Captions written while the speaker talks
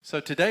So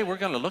today we're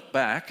going to look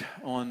back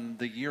on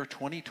the year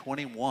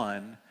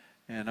 2021,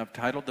 and I've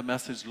titled the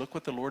message, Look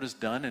What the Lord Has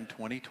Done in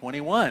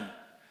 2021.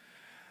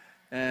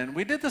 And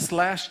we did this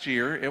last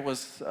year. It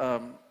was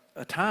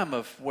a time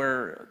of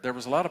where there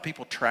was a lot of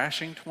people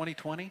trashing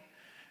 2020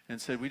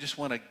 and said, we just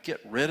want to get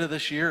rid of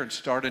this year and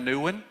start a new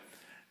one.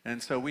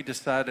 And so we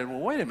decided, well,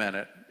 wait a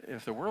minute.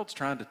 If the world's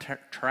trying to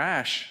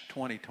trash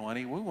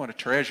 2020, we want to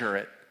treasure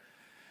it.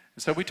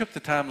 And so we took the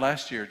time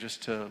last year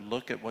just to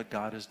look at what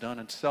God has done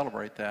and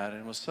celebrate that. And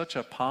it was such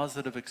a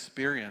positive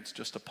experience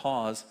just to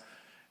pause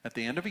at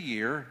the end of a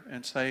year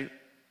and say,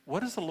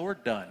 what has the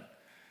Lord done?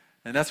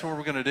 And that's what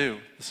we're going to do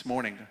this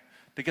morning.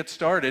 To get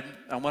started,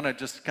 I want to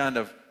just kind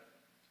of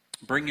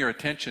bring your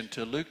attention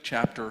to Luke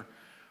chapter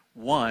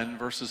 1,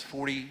 verses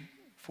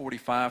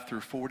 45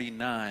 through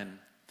 49.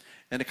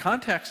 And the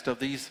context of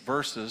these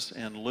verses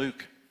in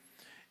Luke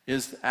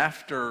is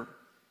after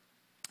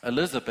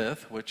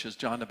Elizabeth, which is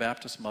John the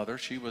Baptist's mother.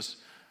 She was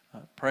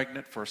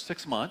pregnant for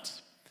 6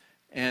 months.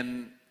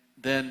 And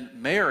then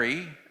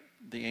Mary,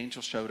 the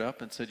angel showed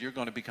up and said, you're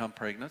going to become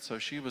pregnant. So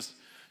she was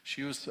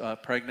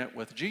pregnant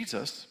with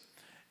Jesus.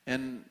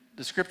 And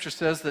the scripture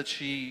says that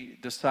she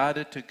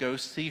decided to go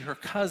see her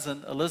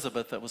cousin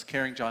Elizabeth that was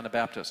carrying John the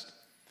Baptist.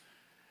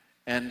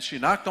 And she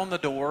knocked on the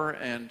door,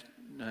 and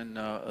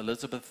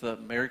Elizabeth,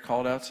 Mary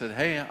called out, said,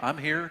 hey, I'm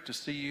here to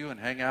see you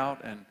and hang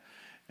out. And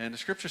the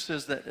scripture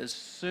says that as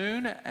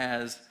soon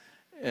as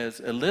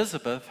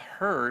Elizabeth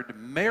heard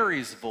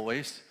Mary's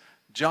voice,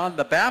 John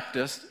the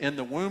Baptist in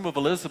the womb of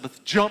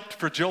Elizabeth jumped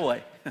for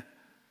joy.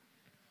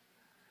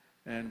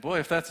 And boy,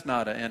 if that's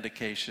not an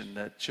indication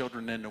that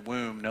children in the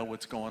womb know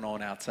what's going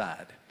on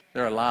outside.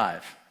 They're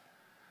alive.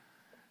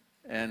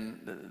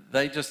 And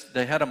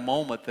they had a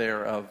moment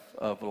there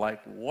of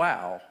like,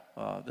 wow,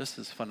 this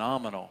is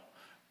phenomenal.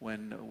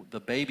 When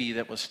the baby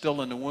that was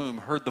still in the womb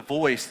heard the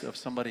voice of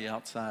somebody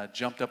outside,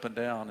 jumped up and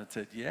down and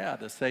said, yeah,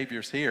 the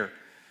Savior's here.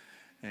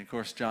 And of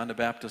course, John the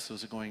Baptist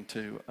was going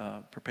to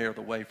prepare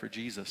the way for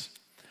Jesus.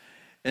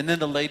 And then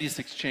the ladies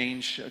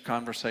exchange a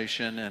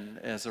conversation, and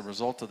as a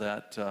result of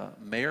that,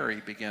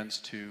 Mary begins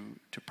to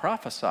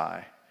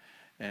prophesy,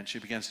 and she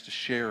begins to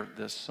share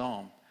this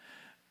psalm.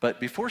 But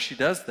before she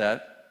does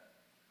that,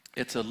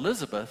 it's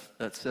Elizabeth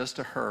that says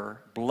to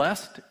her,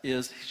 blessed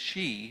is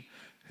she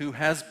who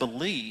has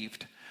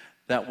believed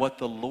that what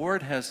the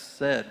Lord has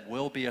said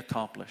will be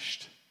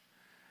accomplished.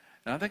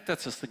 And I think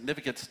that's a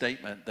significant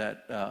statement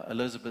that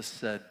Elizabeth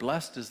said,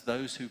 blessed is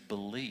those who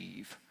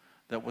believe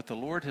that what the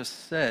Lord has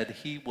said,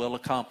 he will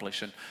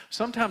accomplish. And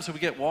sometimes we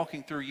get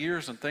walking through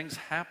years and things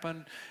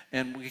happen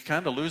and we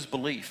kind of lose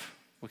belief.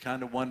 We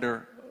kind of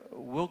wonder,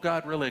 will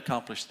God really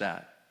accomplish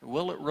that?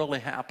 Will it really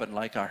happen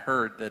like I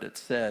heard that it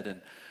said? And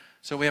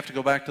so we have to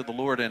go back to the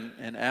Lord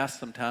and ask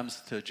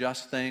sometimes to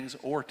adjust things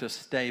or to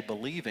stay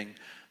believing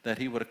that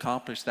he would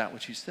accomplish that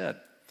which he said.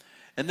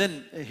 And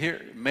then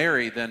here,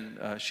 Mary,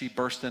 she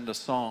burst into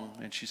song,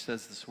 and she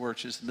says this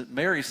word.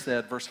 Mary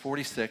said, verse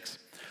 46,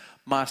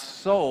 my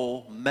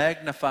soul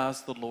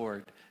magnifies the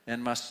Lord,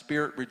 and my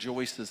spirit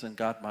rejoices in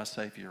God my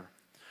Savior.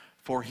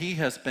 For he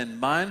has been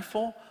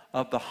mindful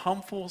of the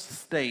humble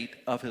state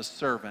of his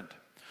servant.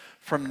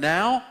 From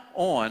now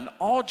on,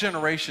 all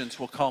generations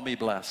will call me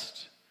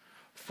blessed.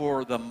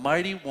 For the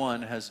mighty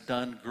one has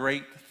done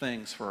great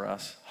things for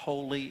us.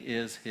 Holy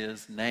is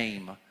his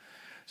name.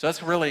 So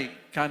that's really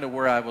kind of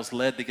where I was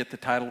led to get the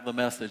title of the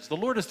message. The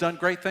Lord has done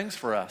great things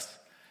for us,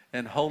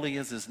 and holy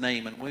is his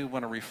name, and we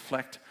want to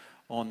reflect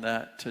on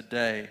that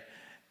today.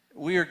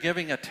 We are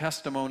giving a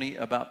testimony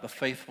about the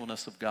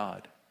faithfulness of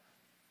God.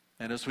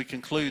 And as we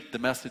conclude the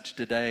message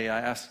today, I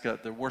ask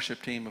the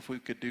worship team if we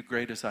could do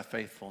great is thy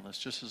faithfulness,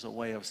 just as a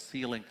way of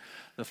sealing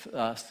the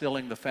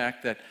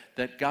fact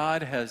that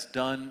God has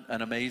done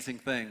an amazing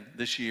thing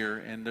this year,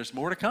 and there's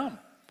more to come.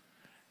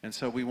 And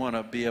so we want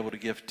to be able to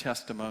give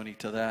testimony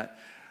to that.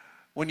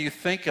 When you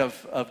think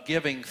of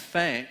giving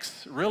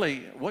thanks,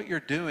 really what you're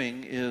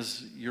doing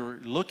is you're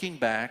looking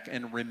back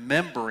and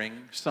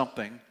remembering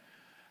something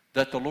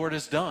that the Lord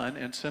has done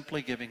and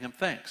simply giving him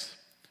thanks.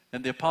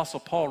 And the Apostle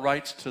Paul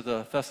writes to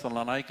the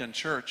Thessalonican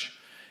church,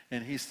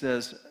 and he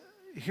says,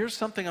 here's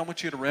something I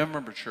want you to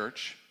remember,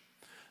 church,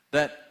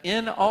 that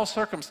in all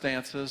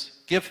circumstances,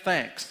 give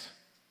thanks.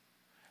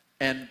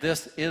 And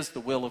this is the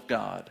will of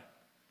God.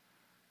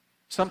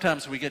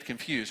 Sometimes we get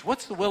confused.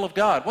 What's the will of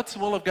God? What's the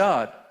will of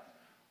God?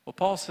 Well,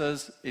 Paul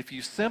says, if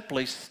you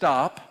simply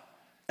stop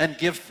and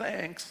give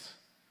thanks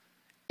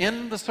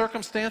in the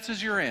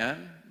circumstances you're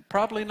in,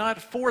 probably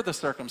not for the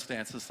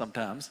circumstances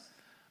sometimes,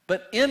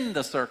 but in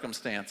the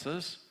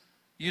circumstances,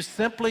 you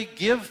simply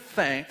give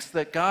thanks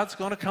that God's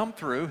going to come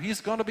through. He's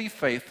going to be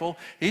faithful.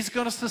 He's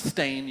going to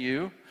sustain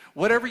you.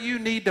 Whatever you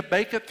need to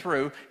make it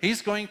through,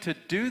 he's going to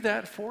do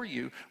that for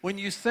you. When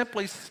you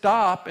simply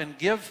stop and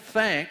give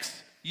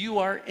thanks, you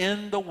are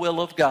in the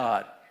will of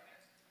God.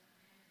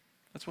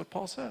 That's what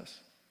Paul says.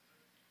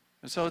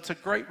 And so it's a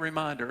great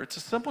reminder. It's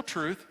a simple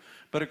truth,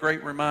 but a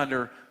great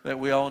reminder that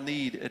we all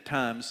need at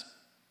times,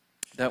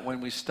 that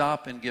when we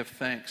stop and give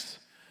thanks,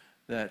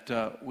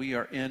 that we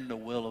are in the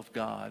will of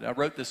God. I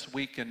wrote this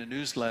week in a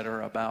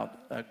newsletter about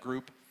a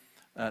group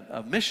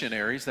of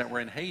missionaries that were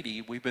in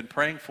Haiti. We've been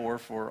praying for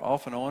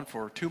off and on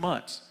for 2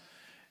 months.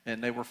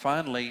 And they were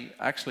finally,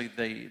 actually,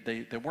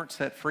 they weren't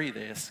set free,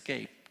 they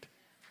escaped.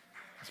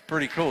 It's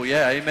pretty cool.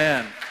 Yeah,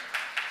 amen.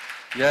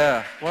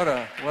 Yeah,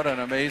 what an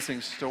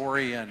amazing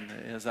story. And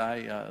as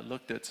I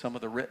looked at some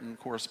of the written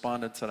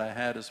correspondence that I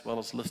had, as well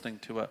as listening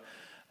to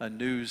a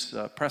news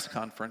press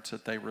conference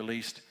that they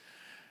released,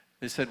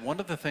 they said one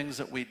of the things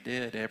that we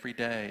did every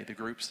day, the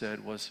group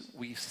said, was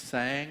we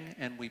sang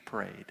and we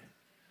prayed.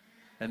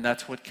 And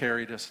that's what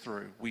carried us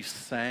through. We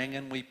sang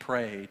and we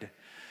prayed.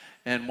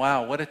 And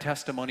wow, what a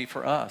testimony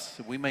for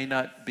us. We may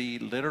not be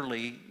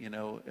literally,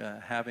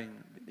 having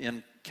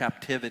in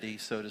captivity,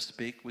 so to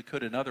speak. We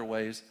could in other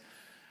ways.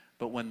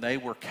 But when they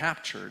were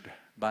captured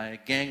by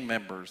gang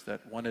members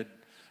that wanted,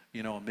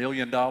 $1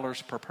 million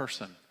per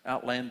person,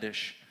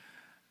 outlandish,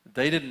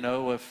 they didn't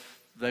know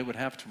if they would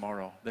have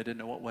tomorrow. They didn't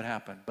know what would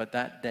happen. But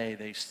that day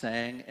they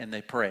sang and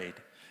they prayed.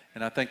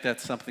 And I think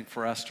that's something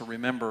for us to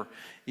remember,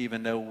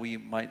 even though we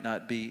might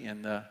not be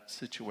in the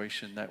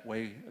situation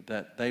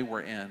that they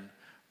were in.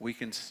 We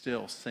can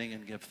still sing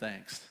and give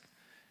thanks,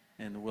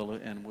 and we'll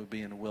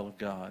be in the will of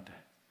God.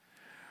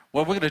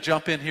 Well, we're going to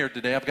jump in here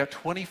today. I've got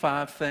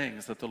 25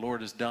 things that the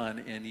Lord has done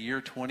in the year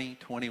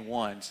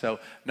 2021. So I'm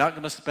not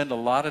going to spend a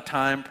lot of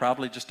time,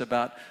 probably just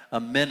about a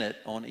minute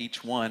on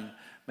each one,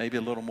 maybe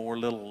a little more, a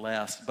little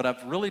less. But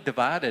I've really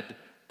divided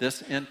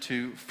this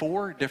into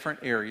 4 different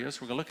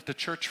areas. We're going to look at the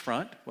church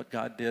front, what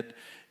God did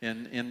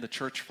in the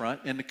church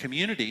front, in the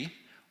community,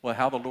 well,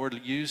 how the Lord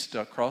used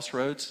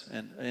Crossroads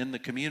and in the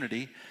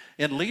community,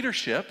 in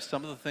leadership,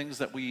 some of the things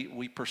that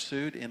we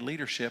pursued in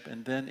leadership,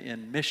 and then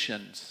in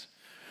missions.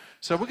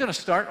 So we're going to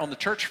start on the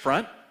church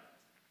front,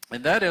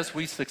 and that is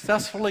we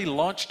successfully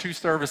launched 2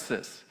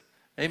 services.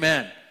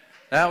 Amen.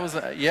 That was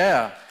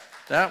a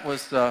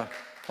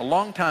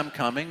long time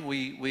coming.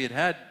 We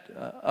had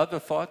other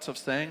thoughts of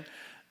saying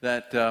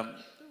that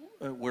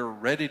we're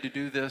ready to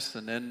do this,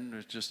 and then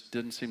it just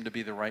didn't seem to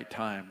be the right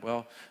time.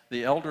 Well,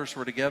 the elders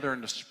were together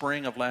in the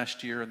spring of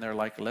last year, and they're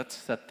like, let's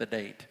set the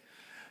date.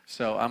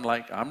 So I'm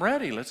like, I'm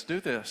ready, let's do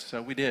this.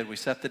 So we did. We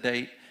set the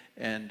date,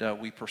 and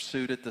we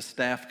pursued it. The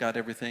staff got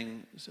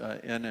everything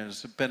in.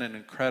 It's been an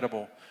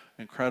incredible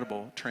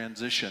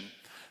transition.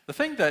 The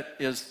thing that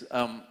is,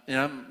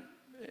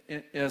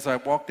 as I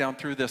walk down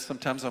through this,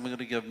 sometimes I'm going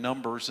to give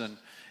numbers,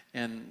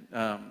 and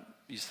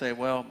you say,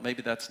 well,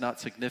 maybe that's not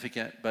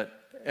significant, but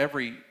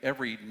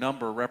every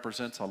number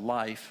represents a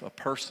life, a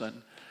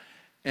person.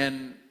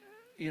 And,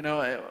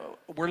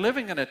 we're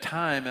living in a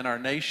time in our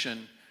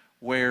nation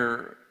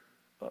where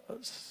a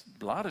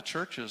lot of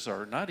churches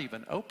are not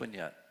even open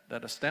yet.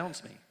 That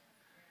astounds me.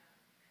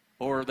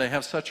 Or they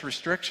have such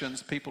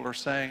restrictions, people are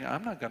saying,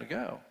 I'm not going to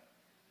go.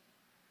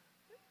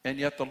 And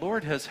yet the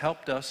Lord has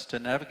helped us to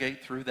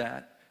navigate through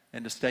that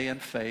and to stay in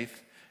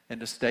faith and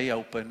to stay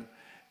open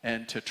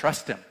and to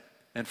trust Him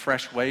in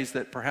fresh ways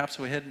that perhaps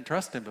we hadn't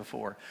trusted Him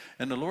before.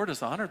 And the Lord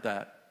has honored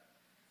that.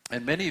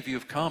 And many of you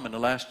have come in the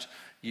last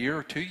year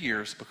or 2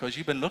 years because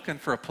you've been looking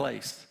for a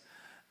place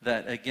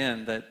that,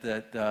 again,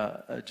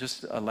 that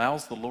just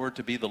allows the Lord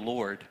to be the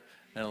Lord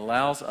and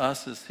allows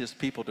us as His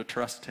people to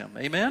trust Him.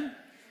 Amen?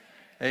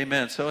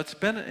 Amen. So it's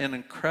been an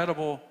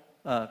incredible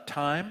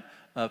time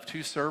of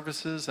 2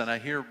 services, and I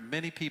hear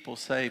many people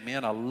say,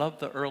 man, I love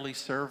the early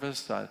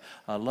service. I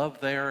love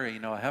there.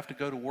 I have to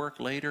go to work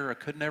later. I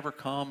could never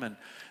come. And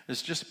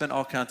it's just been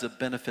all kinds of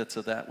benefits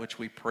of that, which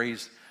we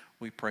praise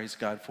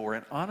God for.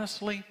 And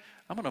honestly,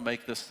 I'm going to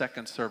make this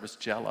second service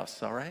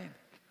jealous, all right?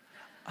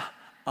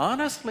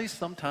 Honestly,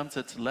 sometimes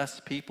it's less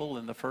people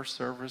in the first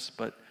service,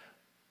 but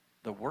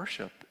the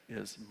worship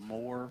is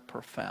more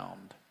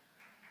profound.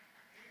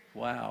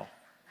 Wow.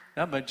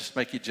 That might just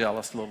make you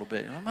jealous a little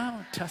bit. I'm going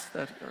to test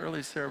that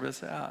early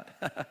service out.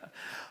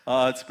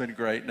 It's been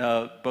great.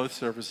 No, both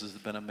services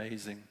have been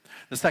amazing.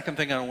 The second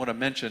thing I want to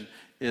mention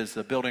is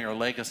building our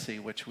legacy,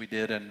 which we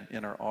did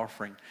in our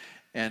offering.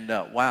 And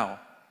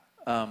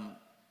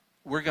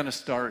we're going to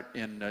start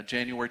in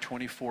January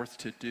 24th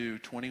to do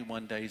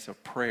 21 days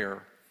of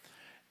prayer.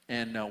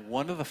 And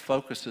one of the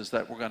focuses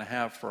that we're going to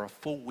have for a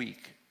full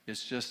week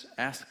is just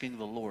asking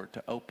the Lord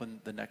to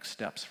open the next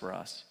steps for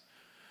us.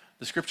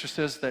 The scripture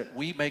says that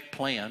we make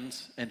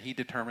plans and He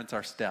determines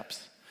our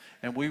steps.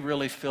 And we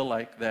really feel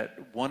like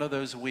that one of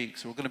those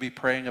weeks, we're going to be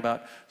praying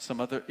about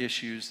some other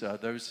issues,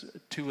 those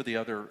 2 of the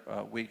other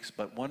weeks,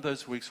 but one of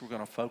those weeks we're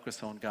going to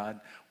focus on God.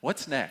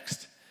 What's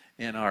next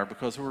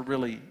because we're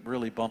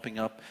really bumping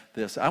up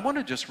this. I want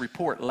to just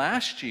report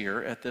last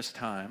year at this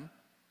time,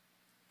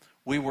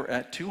 we were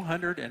at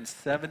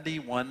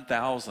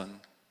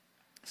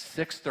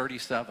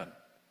 271,637.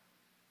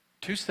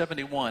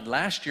 271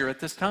 last year at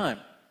this time.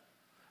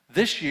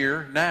 This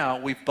year,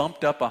 now, we've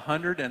bumped up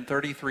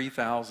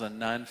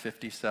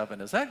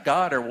 133,957. Is that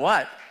God or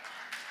what?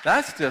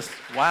 That's just,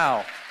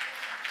 wow.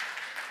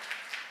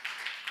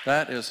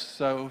 That is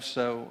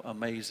so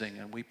amazing,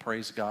 and we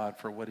praise God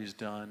for what He's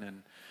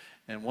done.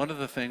 And one of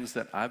the things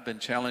that I've been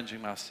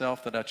challenging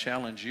myself, that I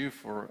challenge you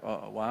for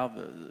a while,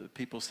 the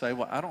people say,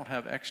 well, I don't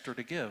have extra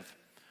to give.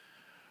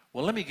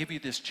 Well, let me give you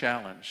this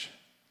challenge.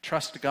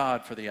 Trust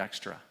God for the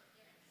extra.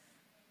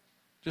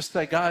 Just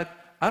say, God,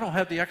 I don't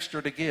have the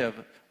extra to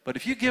give, but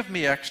if you give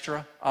me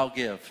extra, I'll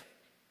give.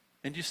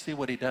 And you see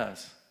what he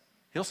does.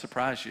 He'll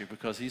surprise you,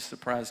 because he's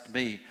surprised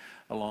me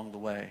along the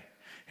way.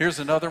 Here's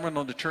another one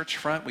on the church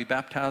front. We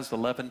baptized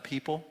 11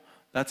 people.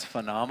 That's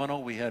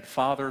phenomenal. We had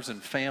fathers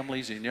and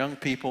families and young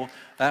people.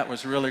 That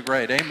was really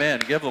great. Amen.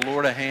 Give the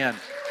Lord a hand.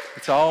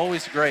 It's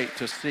always great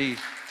to see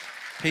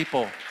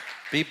people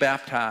be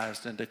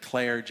baptized and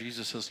declare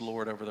Jesus as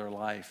Lord over their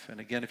life. And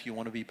again, if you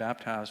want to be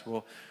baptized,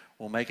 we'll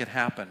make it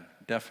happen.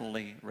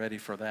 Definitely ready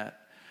for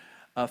that.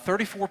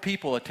 34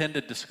 people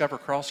attended Discover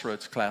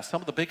Crossroads class. Some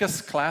of the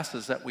biggest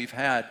classes that we've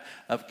had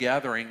of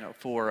gathering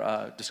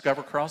for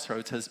Discover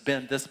Crossroads has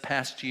been this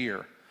past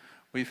year.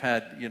 We've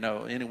had,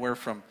 anywhere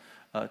from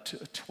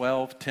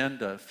 12, 10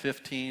 to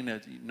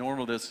 15.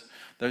 Normally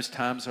those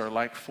times are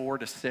like 4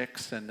 to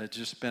 6, and it's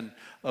just been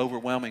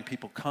overwhelming.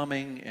 People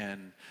coming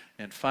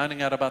and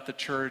finding out about the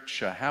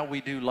church, how we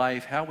do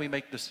life, how we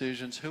make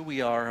decisions, who we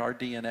are, our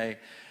DNA,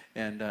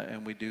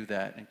 and we do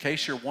that. In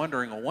case you're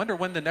wondering, I wonder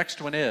when the next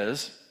one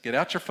is, get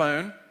out your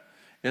phone.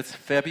 It's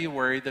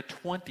February the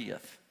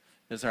 20th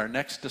is our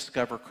next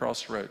Discover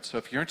Crossroads. So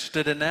if you're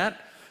interested in that,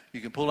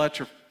 you can pull out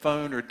your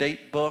phone or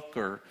date book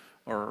or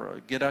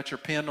get out your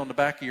pen on the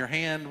back of your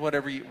hand,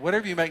 whatever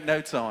you make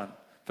notes on.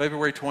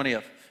 February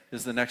 20th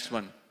is the next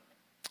one.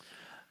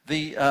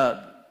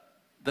 The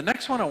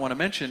next one I want to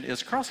mention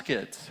is Cross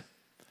Kids.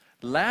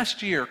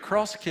 Last year,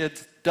 Cross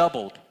Kids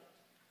doubled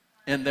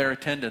in their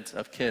attendance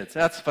of kids.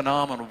 That's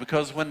phenomenal,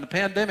 because when the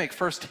pandemic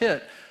first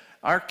hit,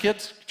 our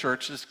kids'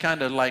 church is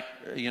kind of like,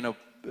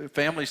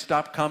 families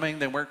stopped coming.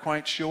 They weren't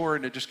quite sure,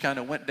 and it just kind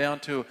of went down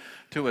to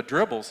a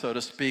dribble, so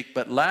to speak.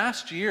 But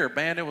last year,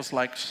 man, it was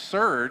like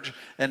surge,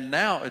 and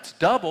now it's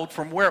doubled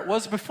from where it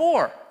was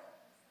before.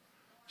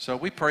 So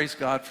we praise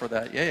God for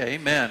that. Yeah,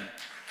 amen.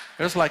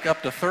 There's like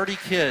up to 30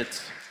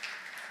 kids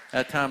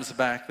at times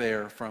back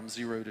there from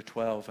 0 to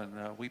 12,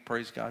 and we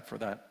praise God for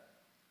that.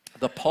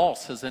 The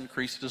pulse has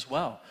increased as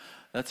well.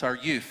 That's our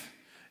youth.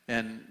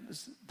 And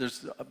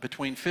there's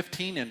between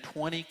 15 and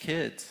 20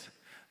 kids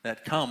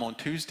that come on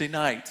Tuesday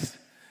nights.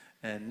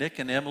 And Nick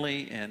and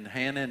Emily and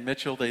Hannah and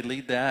Mitchell, they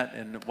lead that.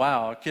 And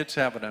wow, our kids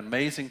have an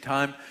amazing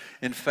time.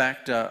 In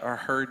fact, I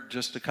heard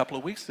just a couple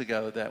of weeks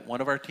ago that one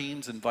of our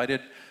teams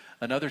invited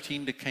another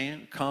team to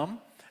come.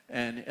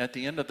 And at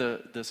the end of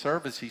the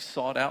service, he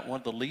sought out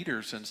one of the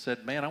leaders and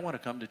said, man, I want to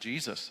come to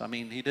Jesus. I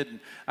mean, he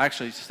didn't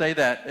actually say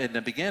that in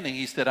the beginning.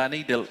 He said, I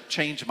need to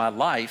change my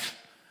life.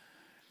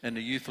 And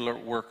the youth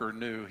worker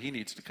knew he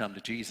needs to come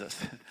to Jesus,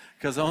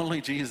 because only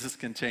Jesus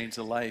can change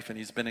the life, and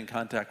he's been in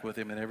contact with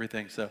him and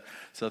everything. So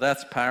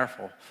that's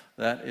powerful.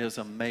 That is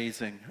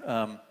amazing.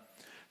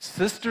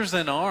 Sisters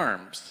in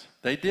Arms,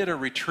 they did a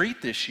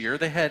retreat this year.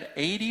 They had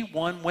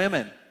 81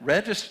 women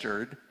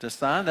registered to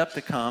sign up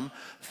to come,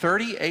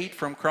 38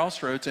 from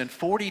Crossroads and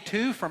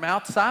 42 from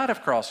outside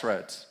of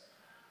Crossroads.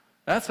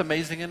 That's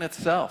amazing in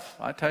itself.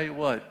 I tell you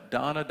what,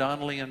 Donna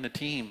Donnelly and the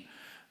team,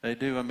 they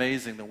do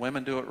amazing. The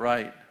women do it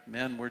right.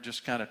 Men, we're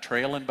just kind of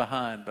trailing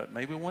behind, but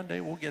maybe one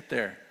day we'll get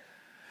there.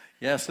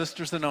 Yeah,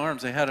 Sisters in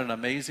Arms, they had an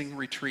amazing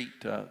retreat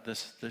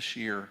this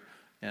year,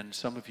 and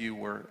some of you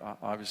were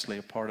obviously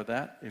a part of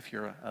that if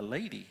you're a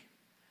lady.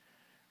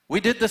 We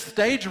did the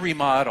stage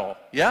remodel.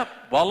 Yep,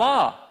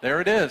 voila, there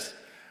it is.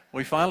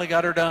 We finally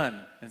got her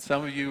done, and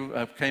some of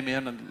you came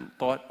in and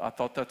I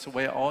thought that's the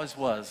way it always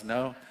was.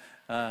 No.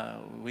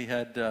 We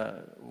had,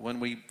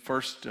 when we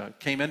first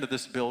came into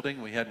this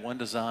building, we had one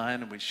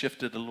design, and we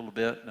shifted a little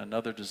bit, and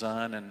another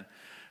design, and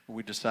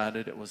we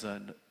decided it was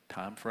a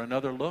time for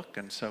another look,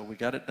 and so we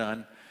got it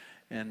done,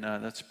 and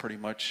that's pretty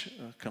much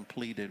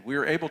completed. We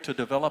were able to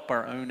develop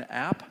our own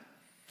app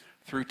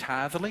through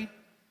Tithely,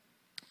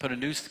 put a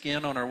new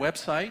skin on our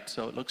website,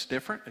 so it looks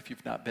different if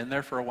you've not been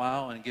there for a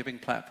while, and giving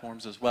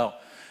platforms as well.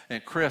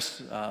 And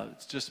Chris,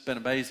 it's just been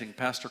amazing,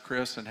 Pastor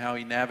Chris, and how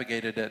he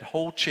navigated that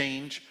whole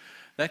change.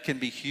 That can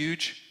be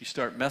huge. You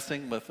start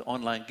messing with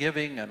online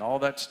giving and all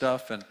that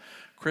stuff. And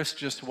Chris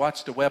just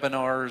watched the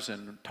webinars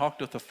and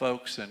talked with the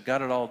folks and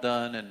got it all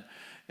done.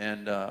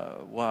 And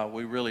wow,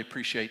 we really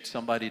appreciate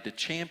somebody to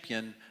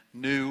champion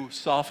new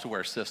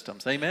software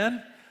systems.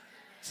 Amen?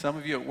 Some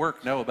of you at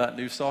work know about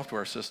new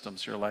software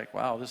systems. You're like,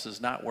 wow, this is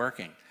not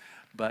working.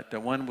 But the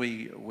one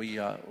we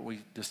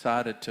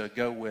decided to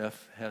go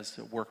with has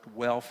worked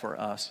well for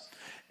us.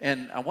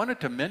 And I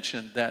wanted to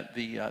mention that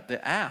the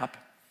app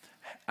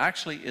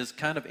actually is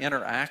kind of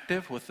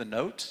interactive with the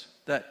notes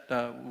that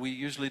we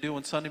usually do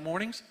on Sunday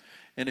mornings.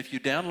 And if you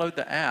download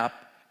the app,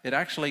 it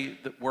actually,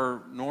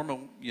 where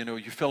normal, you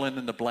fill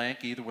in the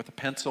blank either with a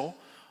pencil,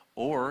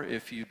 or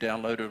if you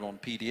download it on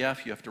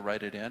PDF, you have to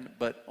write it in.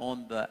 But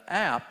on the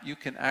app, you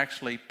can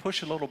actually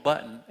push a little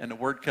button and the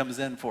word comes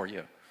in for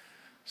you.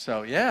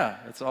 So yeah,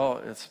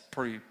 it's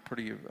pretty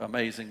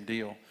amazing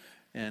deal.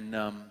 And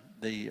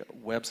the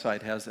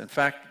website has, in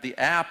fact, the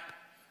app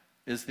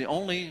is the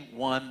only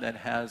one that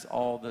has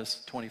all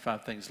this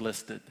 25 things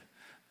listed.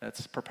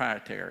 That's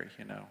proprietary,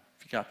 you know.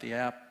 If you got the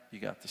app, you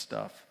got the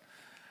stuff.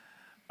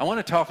 I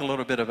want to talk a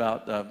little bit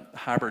about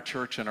hybrid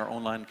church and our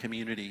online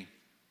community.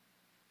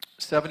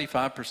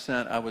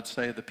 75%, I would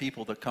say, of the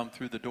people that come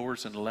through the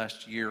doors in the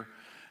last year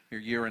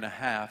and a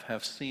half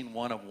have seen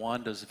one of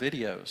Wanda's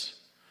videos,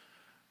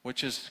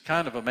 which is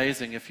kind of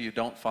amazing. If you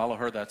don't follow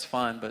her, that's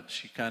fine, but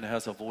she kind of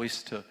has a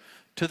voice to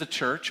the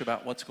church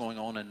about what's going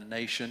on in the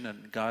nation,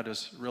 and God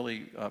has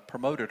really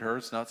promoted her.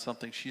 It's not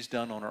something she's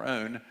done on her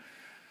own,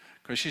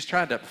 because she's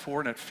tried that before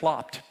and it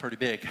flopped pretty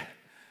big.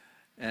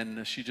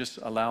 And she just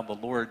allowed the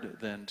Lord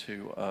then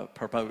to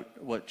promote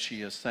what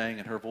she is saying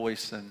in her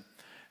voice.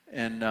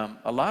 And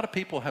a lot of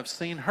people have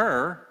seen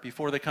her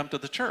before they come to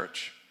the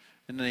church.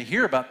 And they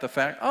hear about the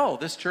fact, oh,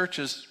 this church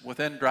is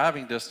within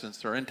driving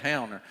distance or in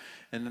town.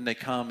 And then they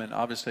come, and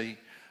obviously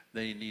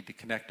they need to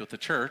connect with the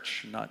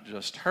church, not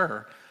just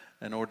her,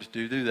 in order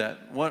to do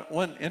that.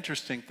 One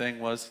interesting thing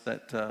was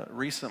that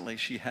recently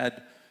she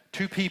had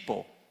 2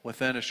 people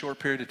within a short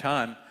period of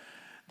time.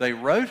 They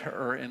wrote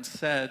her and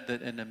said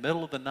that in the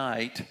middle of the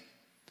night,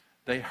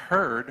 they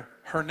heard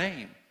her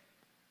name,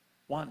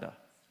 Wanda.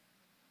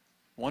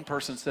 One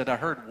person said, I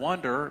heard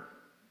Wonder,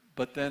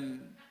 but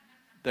then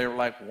they were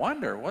like,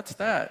 Wonder, what's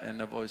that? And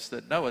the voice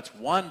said, no, it's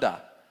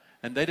Wanda.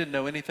 And they didn't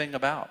know anything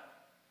about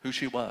who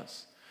she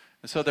was.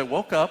 And so they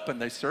woke up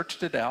and they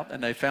searched it out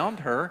and they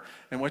found her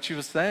and what she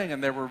was saying,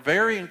 and they were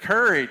very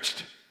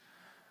encouraged.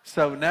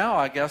 So now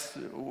I guess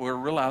we're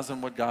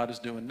realizing what God is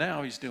doing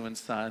now. He's doing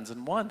signs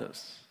and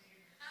wonders.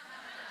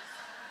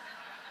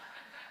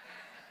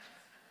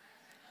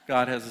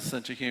 God has a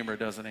sense of humor,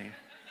 doesn't he?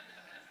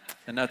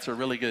 And that's a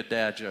really good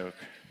dad joke.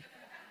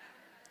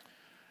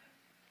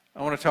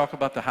 I want to talk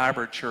about the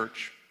hybrid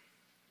church.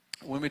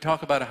 When we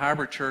talk about a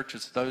hybrid church,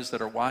 it's those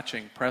that are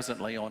watching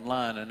presently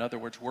online. In other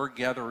words, we're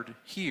gathered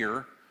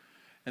here,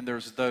 and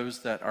there's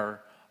those that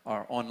are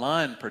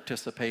online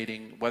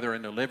participating, whether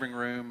in the living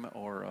room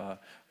or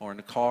in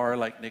the car,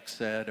 like Nick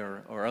said,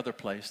 or other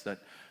place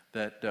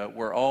that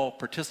we're all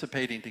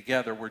participating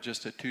together. We're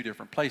just at 2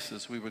 different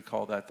places. We would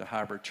call that the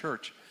hybrid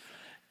church.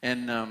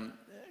 And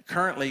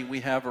currently we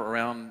have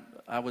around,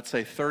 I would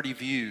say, 30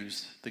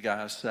 views, the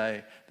guys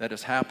say, that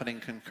is happening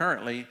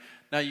concurrently.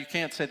 Now, you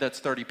can't say that's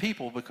 30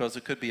 people because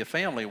it could be a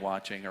family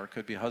watching, or it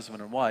could be a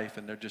husband and wife,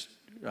 and they're just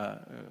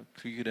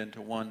queued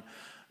into one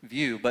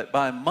view. But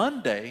by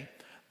Monday,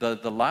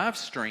 the live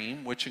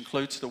stream, which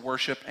includes the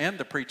worship and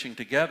the preaching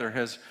together,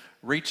 has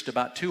reached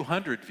about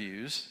 200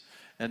 views.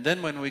 And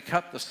then when we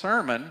cut the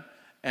sermon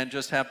and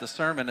just have the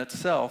sermon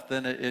itself,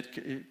 then it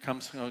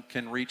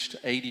can reach to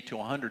 80 to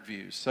 100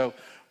 views. So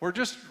we're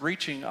just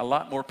reaching a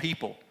lot more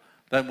people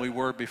than we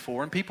were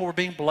before, and people are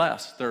being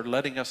blessed. They're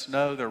letting us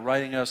know, they're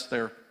writing us,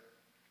 they're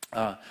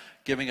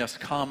giving us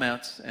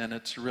comments, and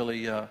it's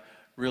really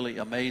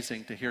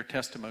amazing to hear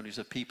testimonies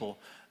of people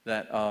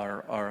that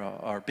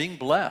are being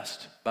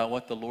blessed by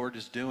what the Lord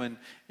is doing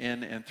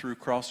in and through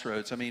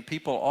Crossroads. I mean,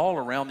 people all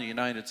around the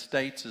United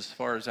States, as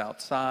far as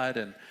outside,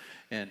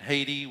 and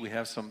Haiti. We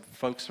have some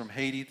folks from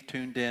Haiti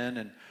tuned in,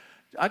 and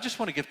I just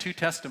want to give 2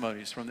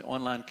 testimonies from the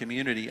online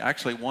community.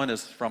 Actually, one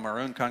is from our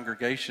own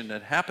congregation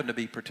that happened to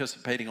be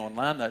participating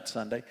online that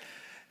Sunday.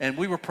 And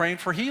we were praying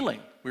for healing.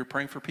 We were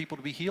praying for people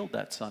to be healed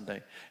that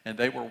Sunday. And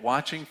they were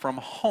watching from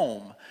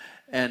home.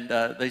 And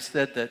they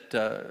said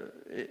that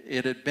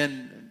it had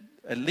been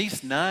at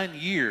least 9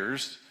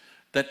 years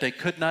that they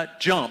could not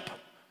jump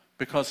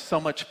because so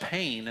much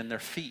pain in their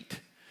feet.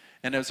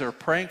 And as we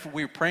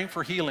were praying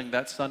for healing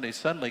that Sunday,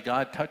 suddenly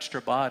God touched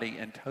her body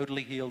and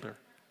totally healed her.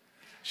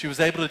 She was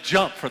able to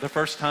jump for the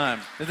first time.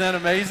 Isn't that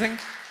amazing?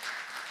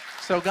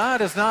 So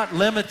God is not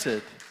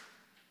limited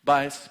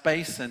by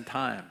space and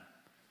time.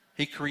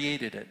 He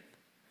created it.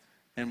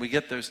 And we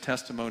get those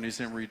testimonies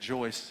and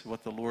rejoice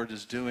what the Lord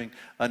is doing.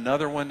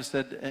 Another one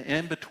said,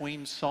 in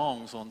between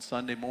songs on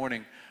Sunday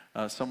morning,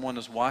 someone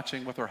is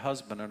watching with her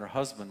husband, and her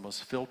husband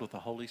was filled with the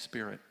Holy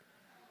Spirit.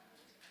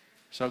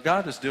 So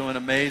God is doing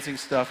amazing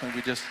stuff, and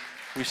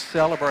we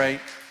celebrate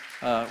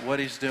what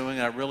He's doing.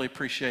 I really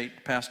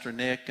appreciate Pastor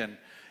Nick and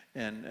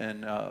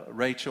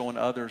Rachel and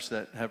others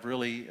that have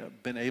really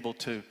been able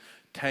to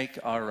take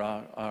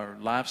our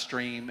live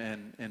stream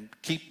and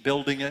keep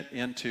building it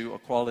into a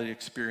quality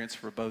experience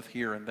for both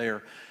here and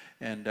there,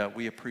 and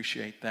we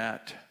appreciate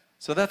that.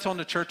 So that's on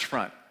the church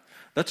front.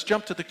 Let's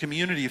jump to the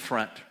community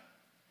front.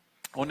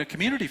 On the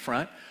community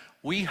front,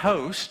 we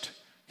host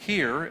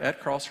here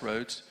at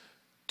Crossroads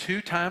 2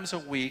 times a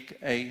week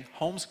a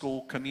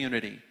homeschool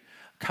community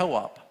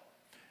co-op,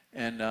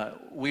 and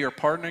we are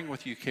partnering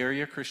with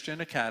Eucharia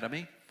Christian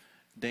Academy.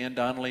 Dan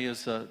Donnelly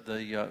is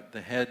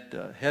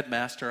the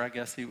headmaster, I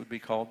guess he would be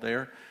called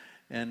there,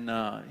 and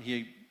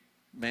he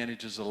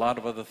manages a lot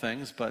of other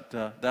things, but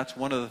that's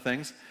one of the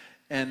things.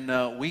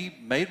 And we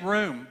made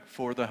room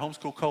for the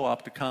homeschool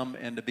co-op to come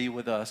and to be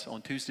with us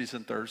on Tuesdays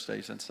and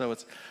Thursdays, and so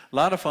it's a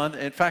lot of fun.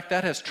 In fact,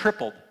 that has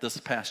tripled this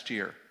past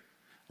year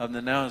of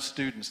the now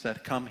students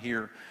that come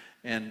here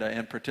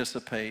and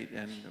participate,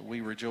 and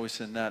we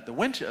rejoice in that. The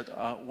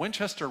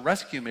Winchester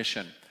Rescue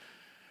Mission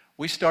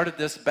We started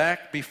this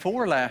back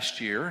before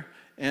last year,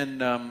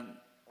 and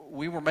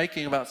we were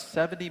making about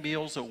 70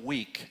 meals a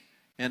week.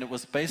 And it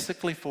was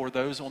basically for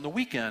those on the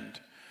weekend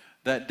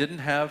that didn't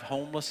have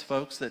homeless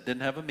folks that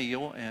didn't have a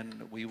meal,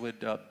 and we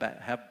would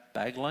have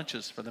bag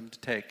lunches for them to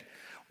take.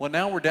 Well,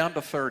 now we're down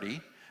to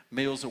 30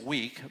 meals a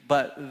week,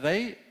 but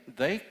they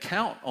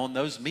count on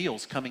those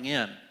meals coming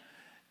in.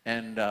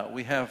 And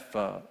we have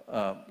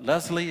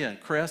Leslie and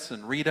Chris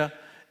and Rita,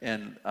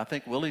 and I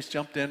think Willie's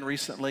jumped in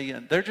recently,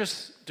 and they're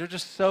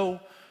just so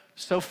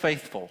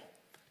faithful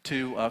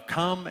to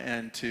come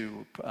and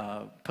to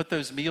put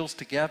those meals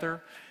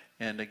together.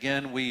 And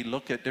again, we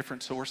look at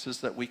different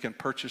sources that we can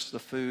purchase the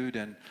food,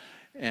 and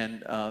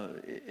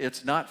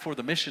it's not for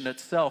the mission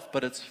itself,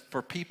 but it's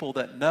for people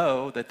that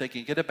know that they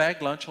can get a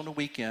bag lunch on the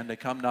weekend. They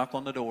come knock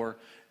on the door,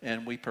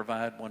 and we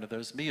provide one of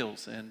those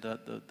meals. And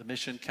the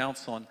mission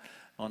counts on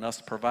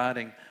us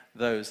providing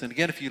those. And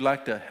again, if you'd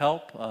like to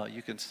help,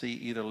 you can see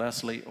either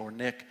Leslie or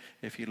Nick.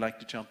 If you'd like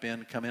to jump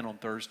in, come in on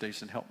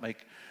Thursdays and help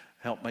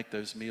make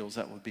those meals.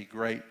 That would be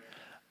great.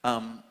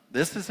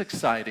 This is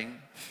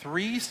exciting.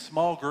 3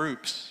 small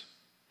groups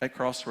at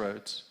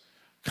Crossroads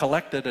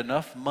collected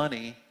enough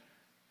money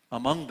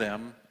among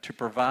them to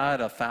provide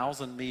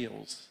 1,000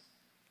 meals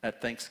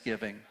at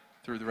Thanksgiving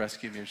through the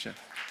rescue mission.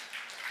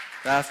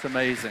 That's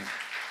amazing.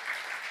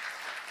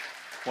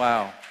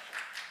 Wow.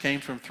 Came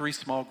from 3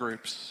 small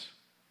groups.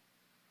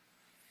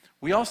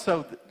 We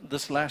also,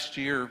 this last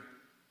year,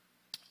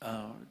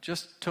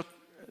 just took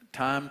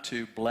time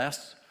to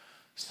bless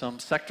some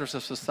sectors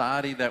of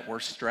society that were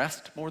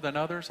stressed more than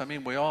others. I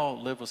mean, we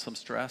all live with some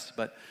stress,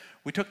 but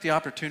we took the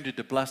opportunity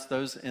to bless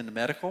those in the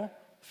medical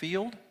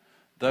field,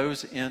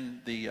 those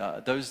in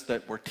the those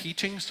that were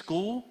teaching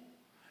school,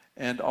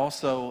 and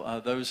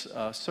also those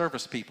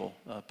service people,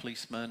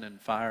 policemen and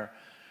fire.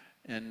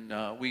 And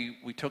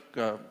we took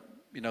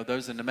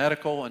those in the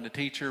medical and the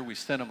teacher. We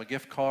sent them a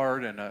gift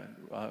card and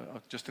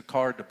just a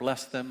card to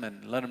bless them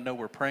and let them know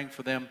we're praying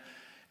for them.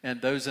 And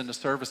those in the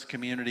service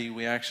community,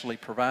 we actually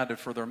provided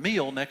for their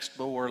meal next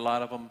door. A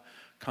lot of them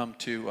come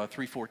to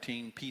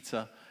 314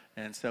 Pizza.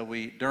 And so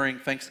during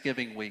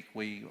Thanksgiving week,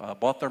 we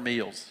bought their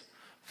meals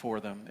for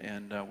them.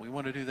 And we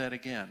want to do that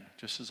again,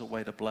 just as a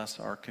way to bless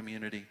our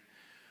community.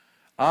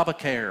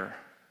 ABBA-Care.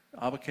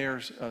 ABBA-Care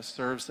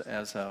serves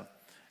as an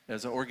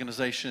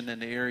organization in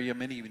the area.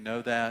 Many of you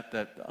know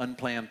that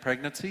unplanned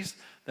pregnancies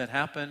that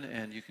happen,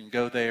 and you can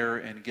go there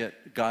and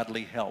get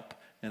godly help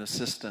and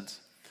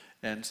assistance.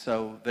 And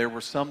so there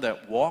were some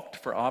that walked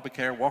for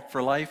ABBA-Care, Walk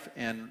for Life,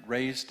 and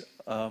raised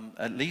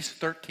at least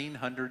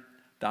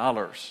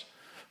 $1,300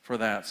 for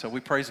that. So we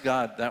praise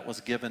God that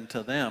was given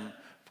to them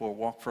for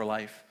Walk for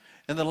Life.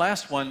 And the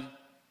last one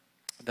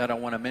that I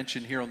want to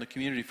mention here on the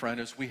community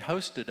front is we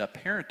hosted a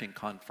parenting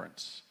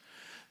conference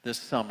this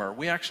summer.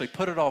 We actually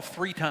put it off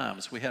 3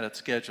 times. We had it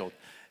scheduled.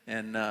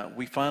 And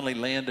we finally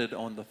landed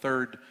on the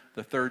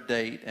third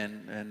date.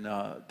 And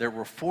there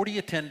were 40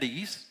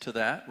 attendees to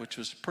that, which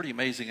was pretty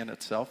amazing in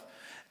itself.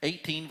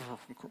 18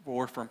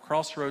 were from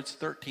Crossroads,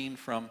 13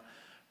 from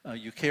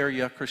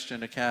Eucharia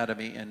Christian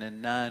Academy, and then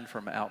 9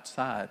 from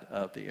outside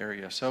of the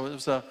area. So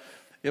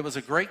it was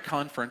a great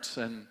conference.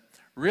 And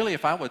really,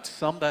 if I would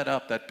sum that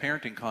up, that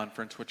parenting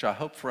conference, which I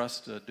hope for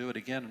us to do it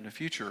again in the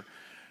future,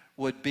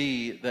 would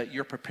be that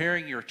you're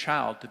preparing your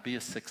child to be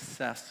a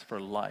success for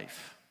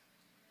life.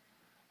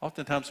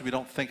 Oftentimes we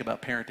don't think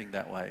about parenting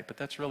that way, but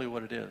that's really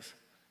what it is.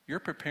 You're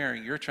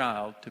preparing your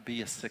child to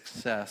be a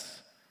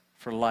success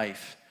for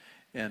life,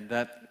 and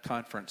that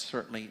conference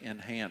certainly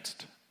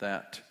enhanced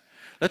that.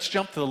 Let's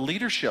jump to the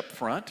leadership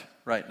front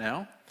right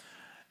now.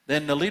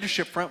 Then the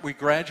leadership front, we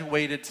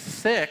graduated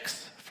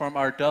 6 from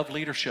our Dove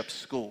Leadership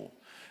School.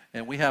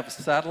 And we have a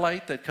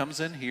satellite that comes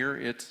in here.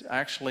 It's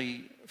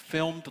actually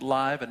filmed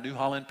live in New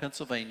Holland,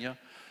 Pennsylvania.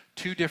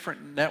 2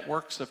 different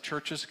networks of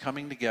churches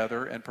coming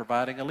together and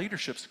providing a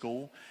leadership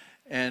school.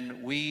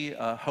 And we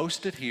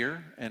host it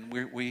here, and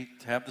we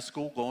have the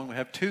school going. We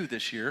have 2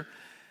 this year.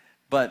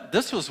 But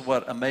this was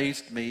what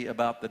amazed me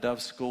about the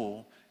Dove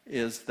School,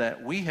 is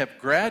that we have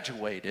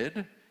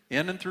graduated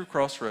in and through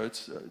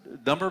Crossroads,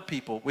 a number of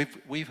people.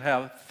 We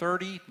have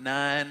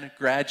 39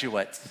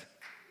 graduates.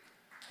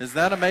 Is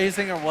that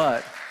amazing or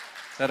what?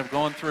 That have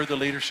gone through the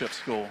leadership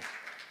school.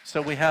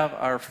 So we have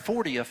our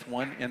 40th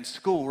one in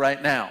school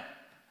right now.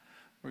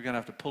 We're going to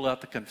have to pull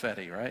out the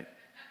confetti, right?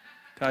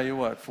 Tell you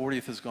what,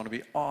 40th is going to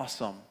be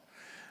awesome.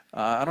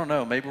 I don't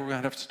know, maybe we're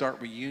going to have to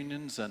start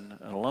reunions and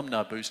an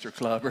alumni booster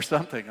club or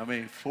something. I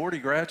mean, 40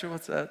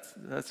 graduates,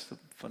 that's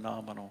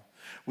phenomenal.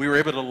 We were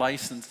able to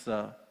license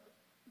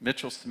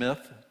Mitchell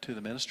Smith to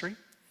the ministry,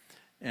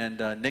 and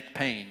Nick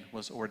Payne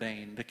was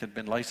ordained. Nick had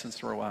been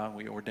licensed for a while, and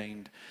we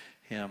ordained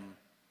him.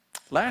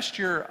 Last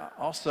year,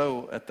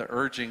 also at the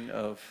urging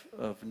of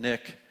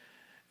Nick,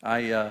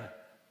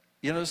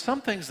 there's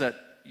some things that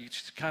you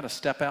just kind of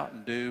step out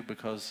and do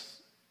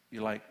because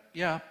you're like,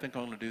 yeah, I think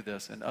I'm going to do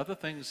this. And other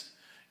things,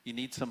 you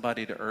need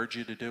somebody to urge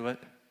you to do it,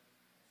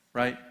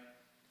 right?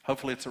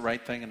 Hopefully it's the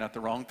right thing and not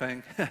the wrong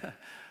thing.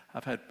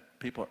 I've had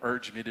people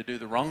urge me to do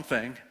the wrong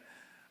thing,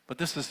 but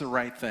this is the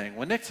right thing.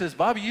 When Nick says,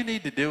 Bobby, you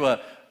need to do a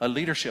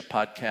leadership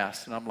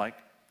podcast. And I'm like,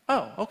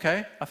 oh,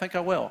 okay, I think I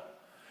will.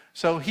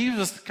 So he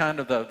was kind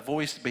of the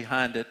voice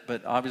behind it,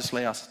 but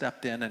obviously I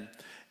stepped in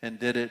and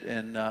did it.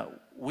 And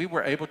we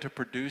were able to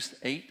produce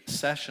 8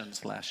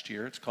 sessions last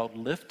year. It's called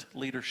Lift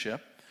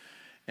Leadership,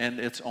 and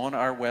it's on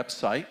our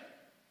website.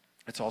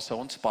 It's also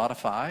on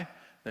Spotify,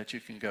 that you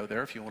can go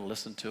there if you want to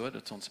listen to it.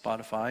 It's on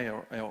Spotify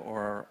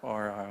or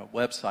our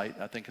website.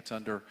 I think it's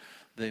under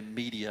the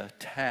media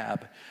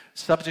tab.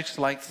 Subjects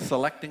like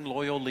selecting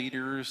loyal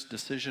leaders,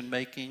 decision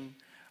making.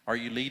 Are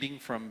you leading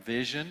from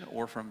vision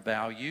or from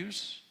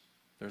values?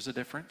 There's a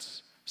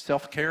difference.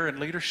 Self-care and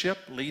leadership,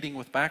 leading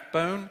with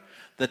backbone.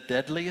 The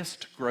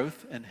deadliest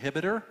growth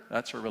inhibitor,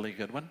 that's a really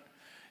good one.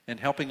 And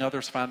helping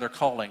others find their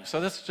calling.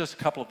 So that's just a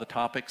couple of the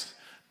topics,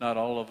 not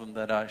all of them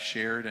that I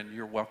shared, and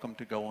you're welcome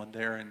to go on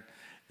there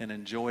and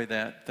enjoy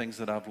that, things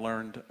that I've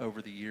learned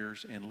over the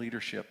years in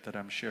leadership that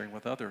I'm sharing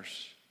with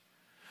others.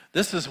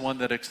 This is one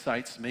that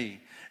excites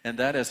me, and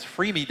that is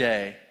Free Me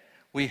Day.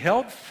 We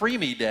held Free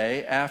Me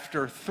Day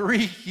after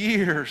 3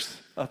 years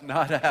of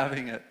not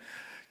having it.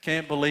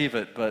 Can't believe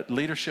it, but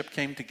leadership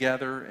came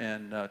together,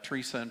 and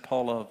Teresa and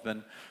Paula have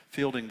been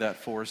fielding that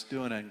for us,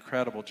 doing an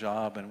incredible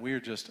job, and we're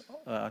just,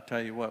 I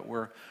tell you what,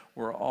 we're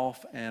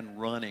off and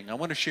running. I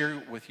want to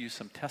share with you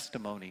some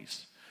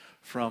testimonies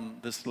from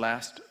this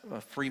last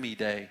Free Me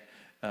Day.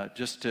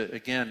 Just to,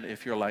 again,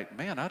 if you're like,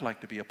 man, I'd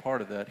like to be a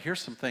part of that. Here's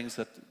some things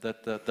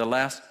that the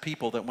last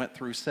people that went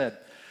through said.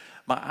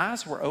 My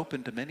eyes were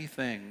open to many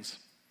things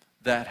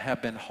that have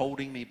been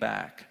holding me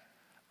back.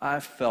 I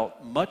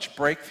felt much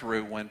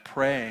breakthrough when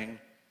praying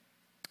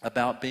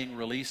about being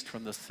released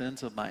from the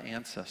sins of my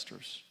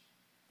ancestors.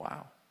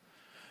 Wow.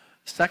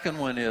 Second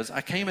one is,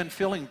 I came in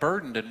feeling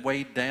burdened and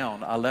weighed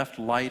down. I left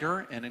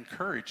lighter and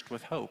encouraged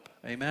with hope.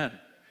 Amen.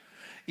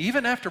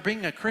 Even after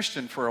being a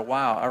Christian for a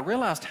while, I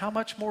realized how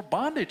much more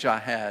bondage I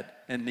had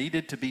and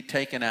needed to be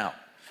taken out.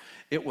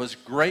 It was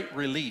great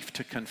relief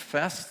to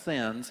confess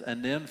sins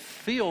and then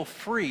feel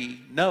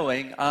free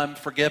knowing I'm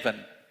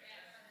forgiven.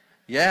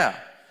 Yeah.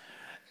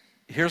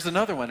 Here's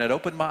another one. It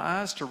opened my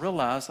eyes to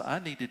realize I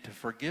needed to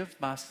forgive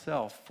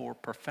myself for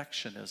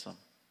perfectionism.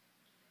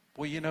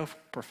 Well, you know,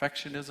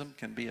 perfectionism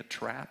can be a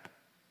trap.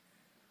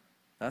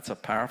 That's a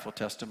powerful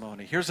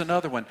testimony. Here's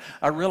another one.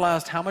 I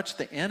realized how much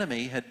the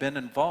enemy had been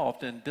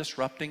involved in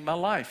disrupting my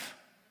life.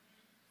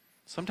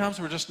 Sometimes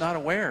we're just not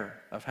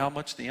aware of how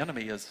much the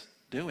enemy is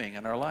doing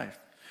in our life.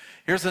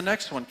 Here's the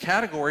next one.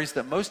 Categories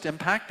that most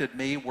impacted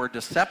me were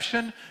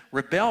deception,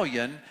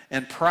 rebellion,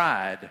 and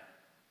pride.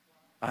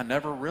 I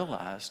never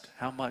realized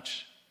how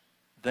much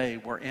they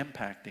were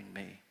impacting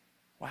me.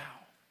 Wow.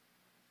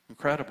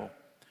 Incredible.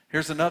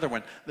 Here's another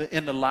one.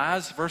 In the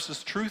lies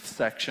versus truth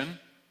section,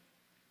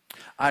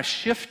 I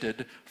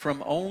shifted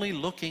from only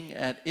looking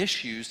at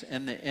issues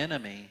and the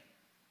enemy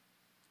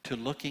to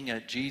looking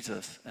at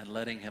Jesus and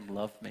letting him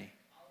love me.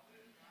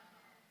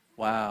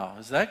 Wow.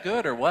 Is that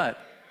good or what?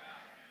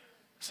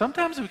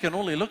 Sometimes we can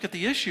only look at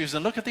the issues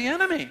and look at the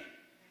enemy.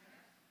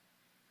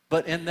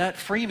 But in that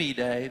Free Me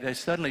Day, they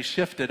suddenly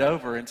shifted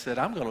over and said,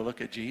 I'm going to look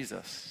at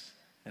Jesus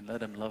and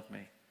let him love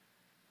me.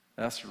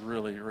 That's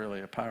really,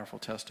 really a powerful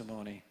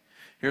testimony.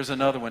 Here's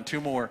another one,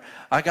 2 more.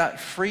 I got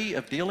free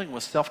of dealing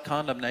with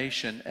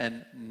self-condemnation,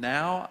 and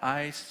now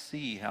I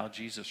see how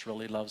Jesus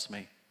really loves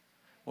me.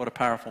 What a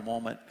powerful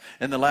moment.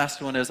 And the last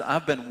one is,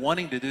 I've been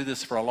wanting to do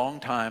this for a long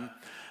time.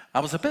 I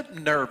was a bit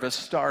nervous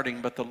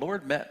starting, but the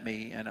Lord met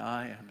me, and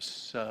I am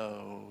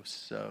so,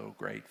 so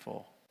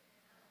grateful.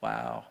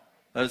 Wow.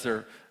 Those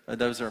are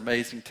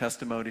amazing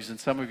testimonies. And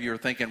some of you are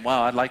thinking,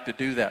 wow, I'd like to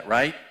do that,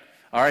 right?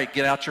 All right,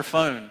 get out your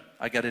phone.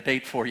 I got a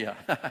date for you.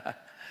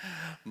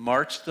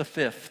 March the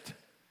 5th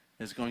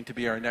is going to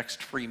be our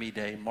next Free Me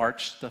Day,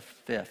 March the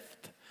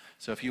 5th.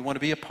 So if you want to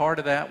be a part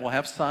of that, we'll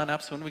have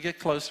sign-ups when we get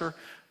closer,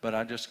 but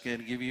I'm just going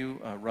to give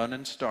you a run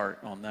and start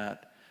on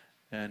that.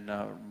 And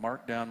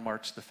mark down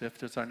March the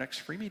 5th as our next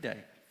Free Me Day.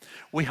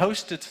 We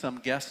hosted some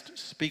guest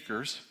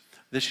speakers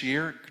this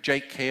year.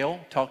 Jake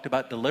Cale talked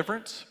about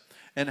deliverance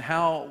and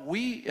how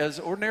we as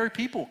ordinary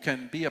people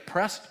can be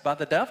oppressed by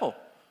the devil,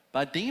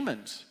 by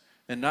demons,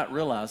 and not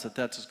realize that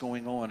that's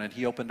going on, and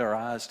he opened our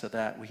eyes to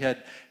that. We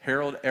had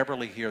Harold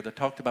Eberly here that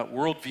talked about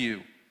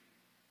worldview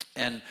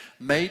and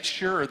made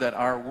sure that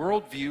our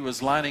worldview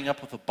is lining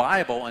up with the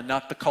Bible and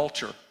not the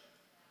culture.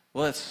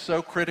 Well, it's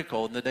so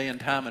critical in the day and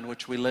time in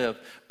which we live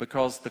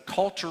because the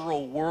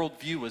cultural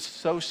worldview is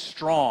so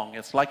strong.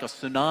 It's like a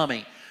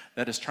tsunami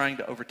that is trying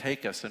to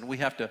overtake us, and we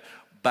have to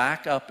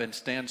back up and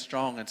stand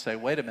strong and say,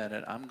 wait a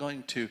minute, I'm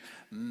going to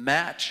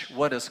match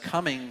what is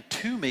coming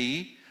to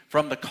me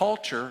from the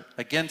culture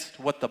against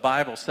what the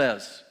Bible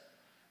says.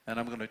 And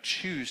I'm going to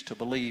choose to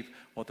believe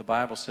what the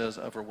Bible says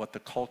over what the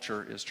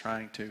culture is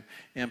trying to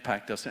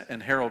impact us.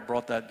 And Harold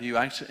brought that view.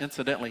 Actually,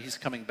 incidentally, he's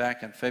coming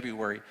back in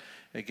February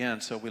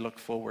again, so we look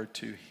forward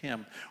to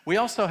him. We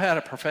also had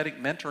a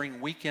prophetic mentoring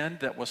weekend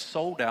that was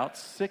sold out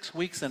 6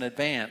 weeks in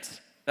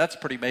advance. That's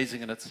pretty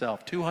amazing in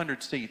itself.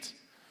 200 seats,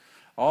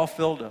 all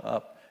filled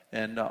up.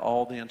 and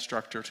all the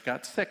instructors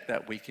got sick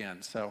that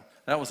weekend. So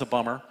that was a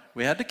bummer.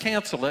 We had to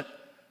cancel it,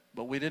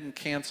 but we didn't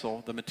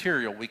cancel the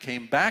material. We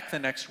came back the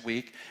next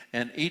week,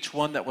 and each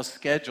one that was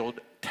scheduled,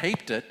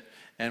 taped it,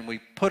 and we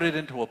put it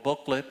into a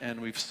booklet, and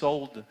we've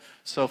sold,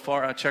 so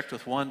far, I checked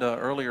with Wanda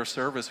earlier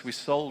service, we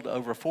sold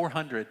over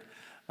 400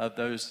 of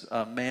those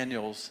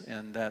manuals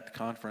in that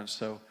conference.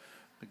 So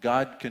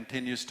God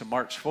continues to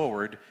march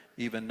forward,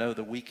 even though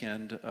the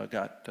weekend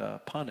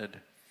got punted.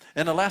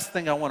 And the last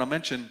thing I want to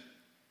mention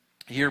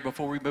here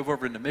before we move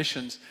over into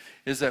missions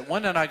is that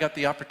Wanda and I got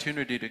the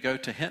opportunity to go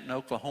to Hinton,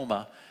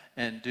 Oklahoma,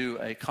 and do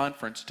a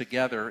conference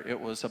together. It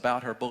was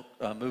about her book,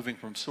 Moving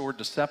from Sword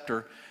to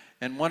Scepter.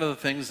 And one of the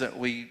things that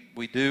we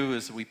do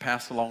is we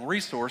pass along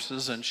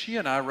resources, and she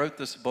and I wrote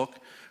this book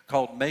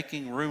called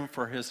Making Room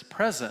for His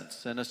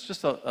Presence. And it's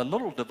just a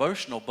little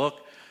devotional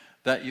book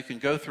that you can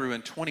go through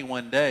in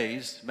 21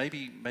 days.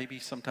 Maybe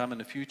sometime in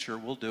the future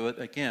we'll do it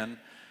again.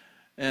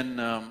 And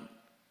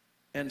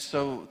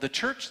so the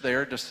church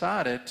there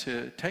decided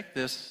to take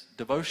this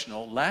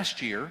devotional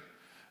last year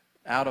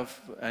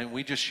and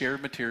we just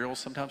shared materials.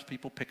 Sometimes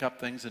people pick up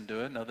things and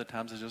do it, and other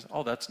times it's just,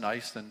 oh, that's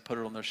nice, and put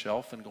it on their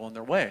shelf and go on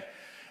their way.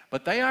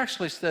 But they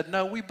actually said,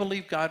 no, we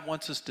believe God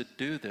wants us to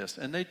do this.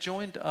 And they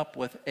joined up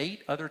with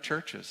 8 other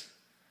churches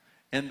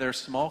in their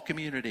small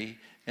community,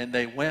 and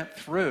they went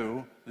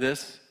through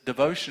this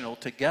devotional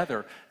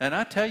together. And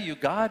I tell you,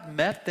 God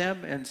met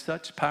them in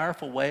such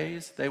powerful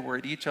ways. They were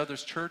at each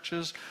other's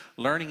churches,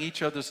 learning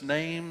each other's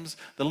names.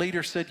 The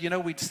leader said,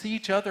 we'd see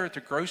each other at the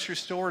grocery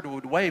store and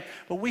would wave,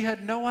 but we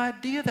had no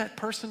idea that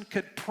person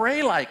could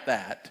pray like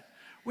that.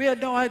 We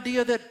had no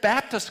idea that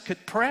Baptists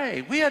could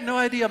pray. We had no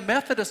idea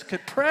Methodists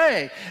could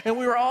pray. And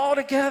we were all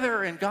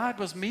together, and God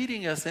was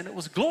meeting us, and it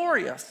was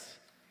glorious.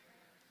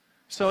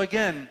 So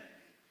again,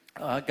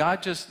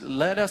 God just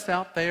led us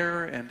out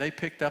there, and they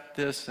picked up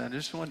this, and I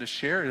just wanted to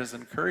share it as an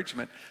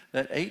encouragement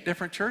that 8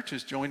 different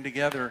churches joined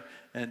together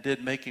and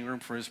did Making Room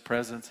for His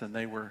Presence, and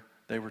they were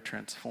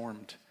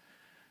transformed.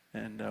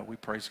 And we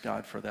praise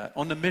God for that.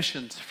 On the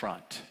missions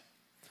front,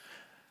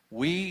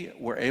 we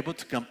were able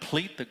to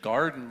complete the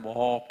garden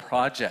wall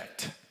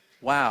project.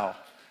 Wow.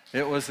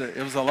 It was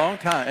a long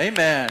time.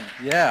 Amen.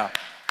 Yeah.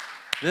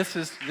 This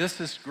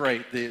is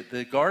great.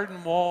 The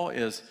garden wall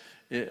is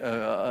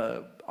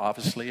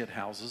obviously it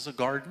houses a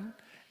garden,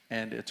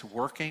 and it's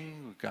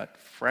working. We've got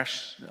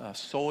fresh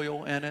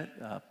soil in it,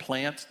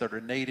 plants that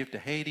are native to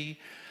Haiti,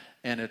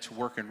 and it's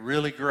working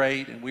really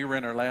great. And we were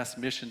in our last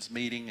missions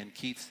meeting, and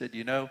Keith said,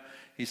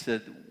 he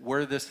said,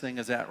 where this thing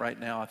is at right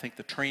now, I think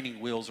the training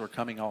wheels are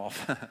coming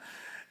off.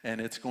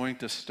 And it's going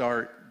to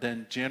start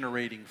then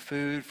generating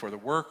food for the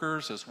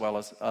workers as well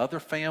as other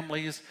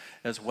families,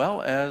 as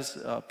well as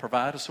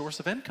provide a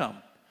source of income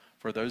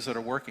for those that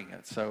are working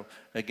it. So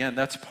again,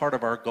 that's part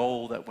of our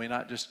goal, that we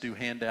not just do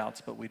handouts,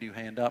 but we do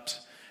hand-ups.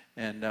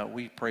 And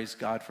we praise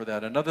God for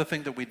that. Another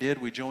thing that we did,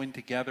 we joined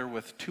together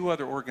with 2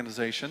 other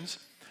organizations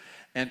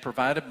and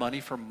provided money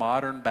for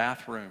modern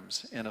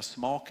bathrooms in a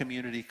small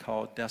community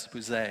called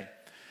Despouzet.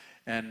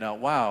 And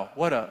wow,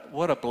 what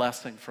a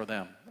blessing for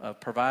them,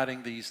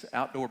 providing these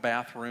outdoor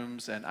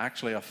bathrooms, and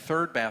actually a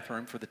 3rd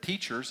bathroom for the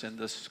teachers in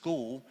this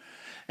school.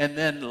 And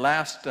then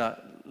last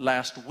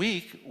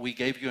week, we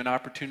gave you an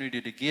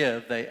opportunity to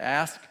give. They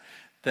asked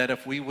that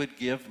if we would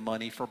give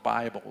money for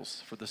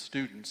Bibles for the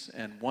students,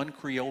 and one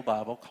Creole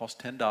Bible cost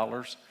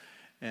 $10.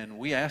 And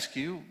we asked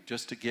you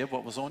just to give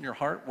what was on your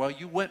heart. Well,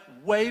 you went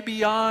way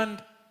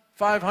beyond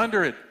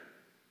 $500.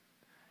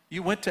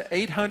 You went to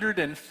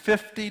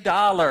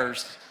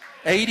 $850.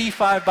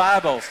 85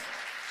 Bibles.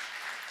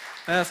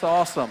 That's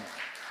awesome.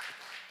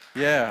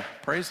 Yeah,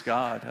 praise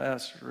God.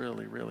 That's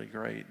really, really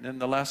great. And then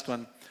the last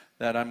one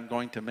that I'm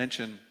going to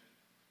mention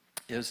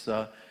is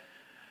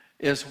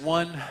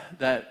one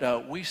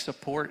that we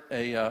support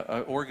a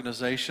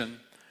organization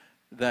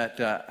that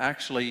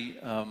actually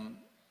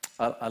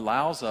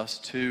allows us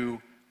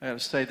to, I have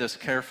to say this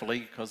carefully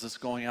because it's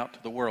going out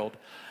to the world,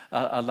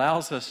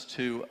 allows us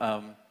to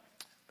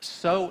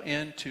sow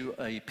into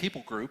a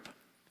people group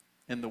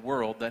in the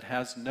world that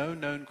has no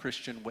known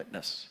Christian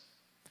witness.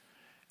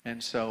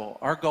 And so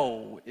our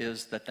goal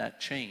is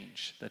that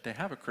change, that they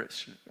have a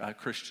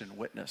Christian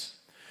witness.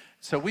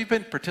 So we've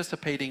been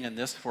participating in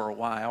this for a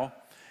while,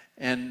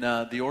 and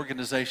the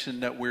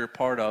organization that we're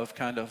part of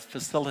kind of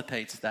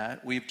facilitates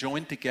that. We've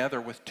joined together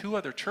with 2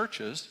 other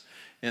churches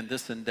in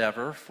this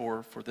endeavor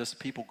for this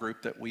people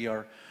group that we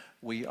are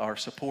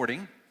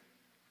supporting,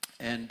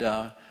 and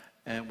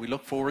we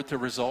look forward to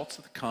results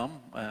that come.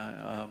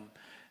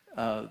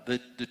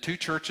 The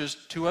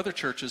 2 other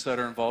churches that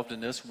are involved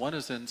in this, one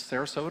is in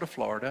Sarasota,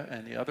 Florida,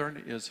 and the other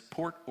is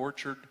Port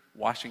Orchard,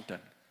 Washington.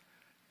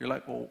 You're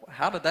like, well,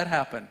 how did that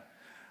happen?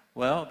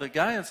 Well, the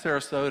guy in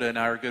Sarasota and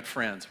I are good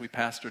friends. We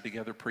pastored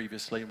together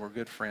previously, and we're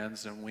good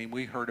friends. And when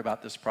we heard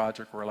about this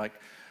project, we're like,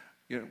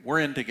 we're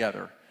in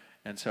together.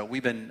 And so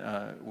we've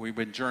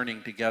been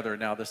journeying together.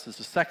 Now this is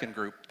the 2nd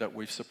group that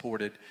we've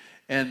supported.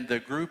 And the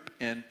group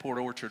in Port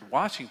Orchard,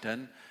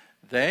 Washington,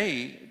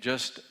 they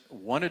just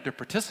wanted to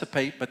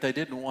participate, but they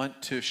didn't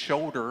want to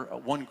shoulder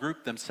one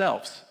group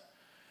themselves.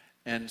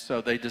 And so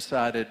they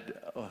decided,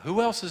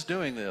 who else is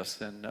doing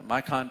this? And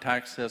my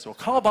contact says, well,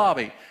 call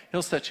Bobby.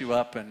 He'll set you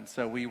up. And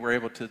so we were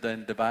able to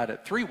then divide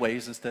it 3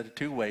 ways instead of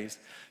 2 ways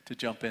to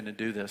jump in and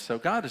do this. So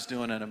God is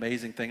doing an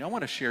amazing thing. I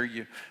want to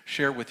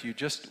share with you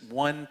just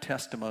one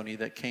testimony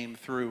that came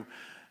through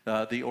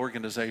the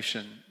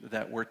organization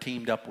that we're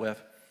teamed up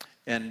with.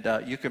 And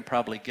you can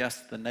probably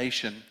guess the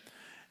nation.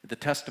 The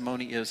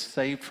testimony is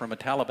saved from a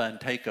Taliban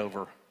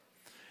takeover.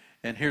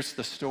 And here's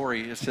the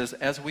story. It says,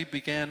 as we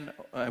became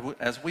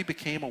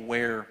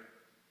aware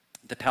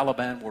the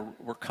Taliban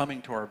were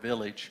coming to our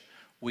village,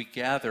 we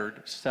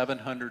gathered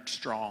 700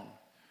 strong,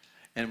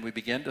 and we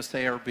began to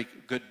say our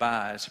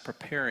goodbyes,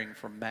 preparing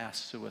for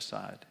mass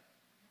suicide.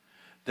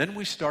 Then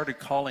we started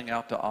calling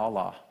out to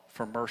Allah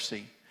for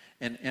mercy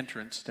and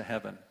entrance to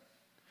heaven.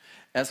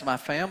 As my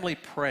family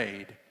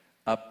prayed,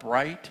 a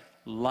bright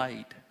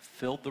light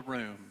filled the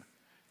room,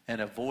 and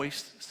a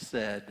voice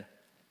said,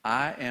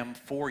 I am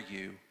for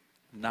you,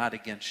 not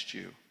against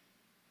you.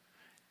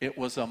 It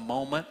was a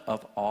moment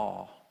of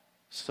awe,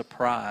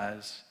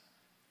 surprise,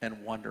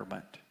 and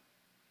wonderment.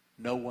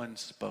 No one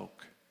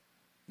spoke.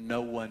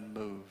 No one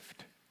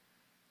moved.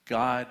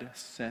 God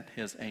sent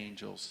his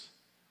angels,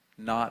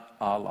 not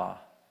Allah,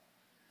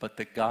 but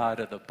the God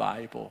of the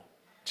Bible,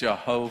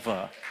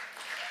 Jehovah.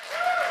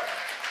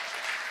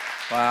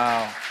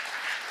 Wow.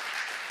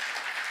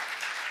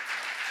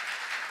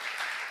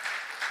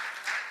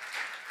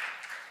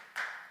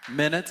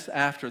 Minutes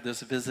after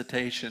this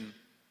visitation,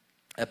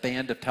 a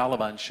band of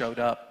Taliban showed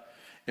up.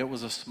 It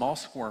was a small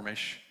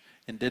skirmish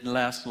and didn't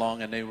last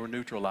long, and they were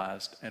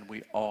neutralized, and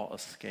we all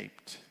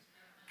escaped.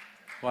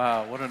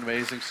 Wow, what an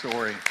amazing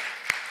story.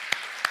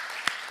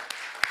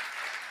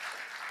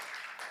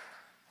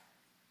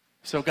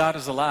 So God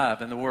is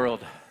alive in the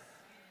world.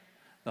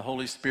 The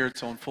Holy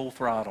Spirit's on full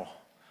throttle.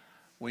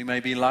 We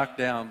may be locked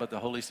down, but the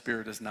Holy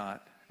Spirit is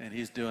not, and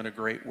he's doing a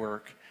great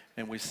work.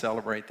 And we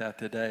celebrate that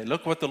today.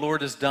 Look what the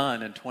Lord has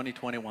done in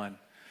 2021.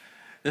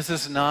 This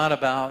is not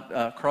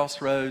about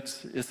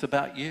Crossroads. It's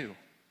about you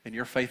and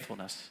your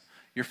faithfulness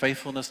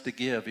to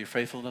give, your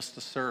faithfulness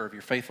to serve,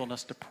 your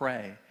faithfulness to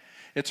pray.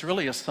 It's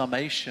really a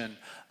summation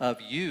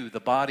of you, the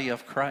body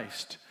of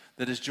Christ,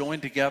 that is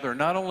joined together,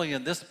 not only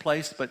in this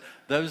place, but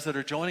those that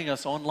are joining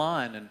us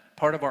online and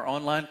part of our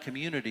online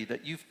community,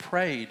 that you've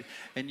prayed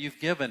and you've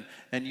given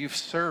and you've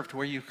served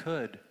where you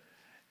could.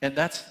 And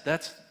that's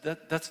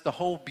the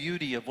whole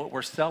beauty of what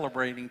we're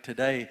celebrating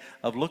today,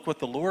 of look what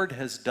the Lord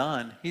has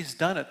done. He's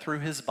done it through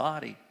his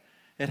body.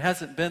 It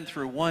hasn't been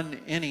through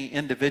any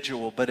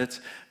individual, but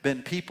it's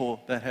been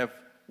people that have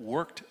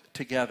worked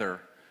together,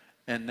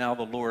 and now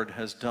the Lord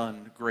has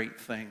done great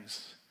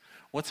things.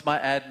 What's my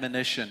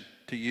admonition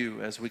to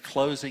you as we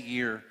close a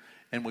year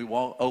and we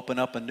open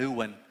up a new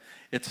one?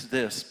 It's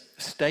this: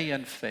 stay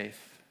in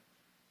faith.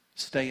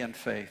 Stay in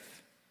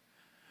faith.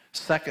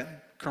 2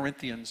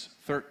 Corinthians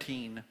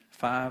 13,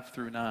 5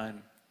 through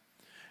 9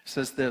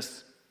 says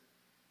this: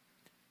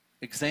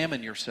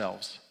 examine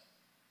yourselves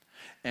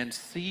and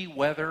see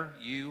whether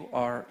you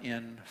are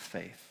in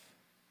faith.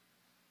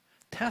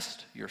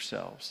 Test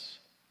yourselves.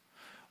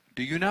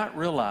 Do you not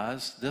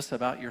realize this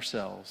about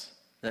yourselves,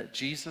 that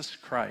Jesus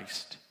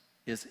Christ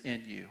is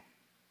in you,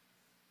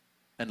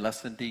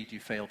 unless indeed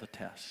you fail the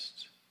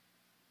test?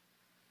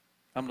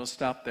 I'm going to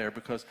stop there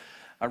because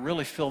I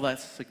really feel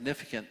that's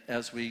significant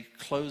as we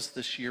close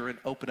this year and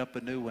open up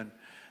a new one,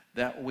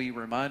 that we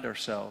remind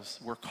ourselves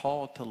we're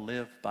called to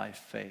live by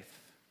faith.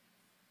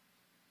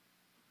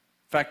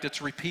 In fact,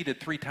 it's repeated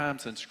 3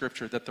 times in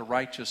Scripture that the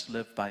righteous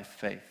live by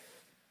faith.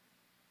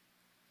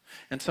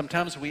 And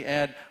sometimes we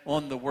add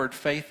on the word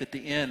faith at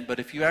the end, but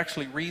if you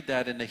actually read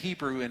that in the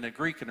Hebrew and the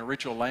Greek and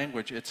original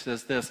language, it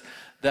says this,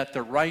 that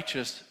the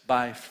righteous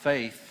by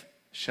faith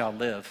shall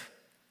live.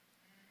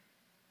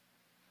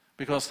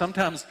 Because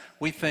sometimes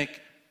we think,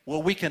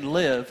 well, we can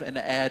live and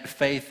add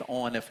faith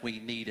on if we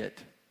need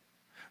it.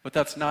 But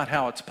that's not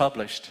how it's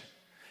published.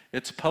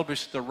 It's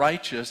published, the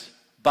righteous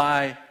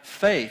by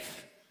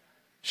faith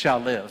shall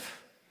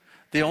live.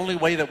 The only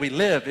way that we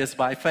live is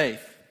by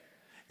faith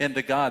in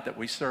the God that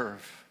we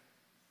serve.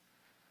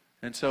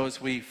 And so as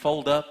we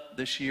fold up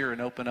this year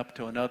and open up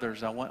to another,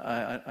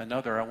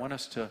 I want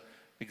us to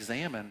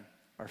examine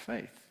our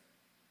faith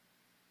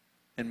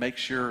and make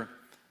sure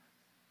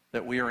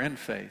that we are in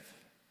faith.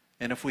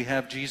 And if we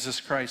have Jesus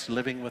Christ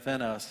living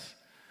within us,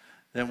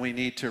 then we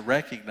need to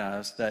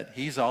recognize that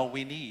he's all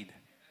we need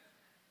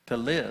to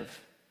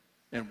live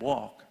and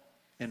walk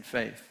in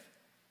faith.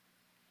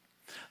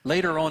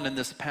 Later on in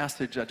this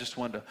passage, I just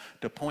wanted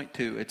to point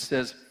to, it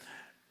says,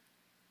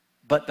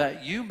 but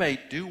that you may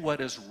do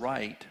what is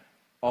right,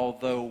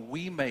 although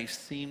we may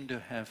seem to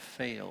have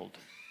failed.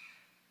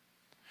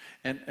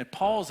 And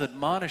Paul's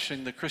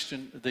admonishing the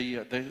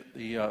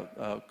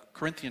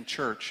Corinthian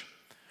church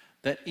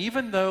that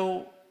even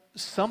though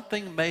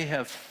something may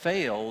have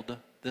failed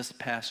this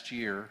past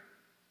year,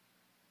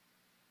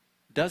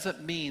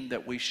 doesn't mean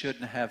that we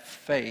shouldn't have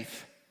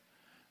faith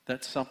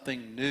that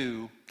something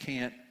new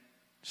can't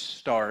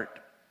start,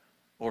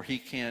 or he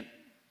can't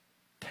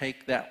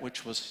take that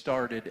which was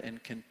started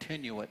and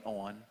continue it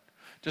on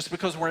Just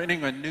because we're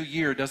entering a new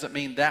year doesn't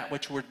mean that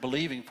which we're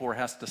believing for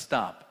has to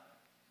stop.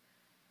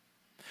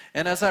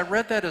 And as I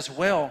read that as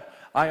well,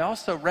 I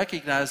also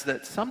recognize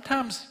that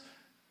sometimes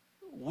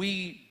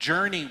we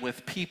journey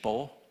with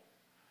people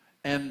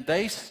and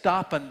they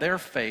stop in their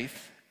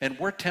faith and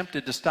we're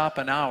tempted to stop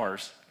in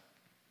ours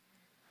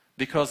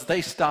because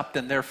they stopped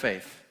in their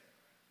faith.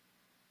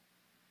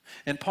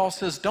 And Paul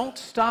says, don't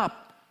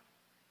stop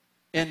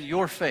in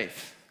your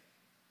faith,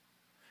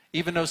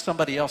 even though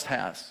somebody else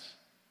has.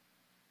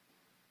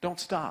 Don't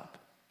stop.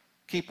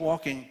 Keep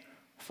walking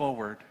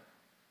forward.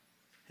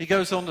 He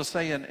goes on to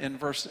say in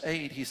verse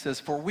 8, he says,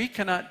 for we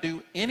cannot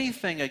do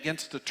anything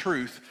against the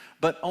truth,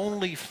 but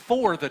only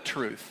for the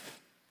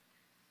truth.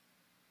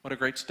 What a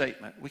great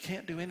statement. We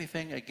can't do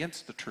anything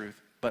against the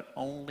truth, but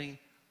only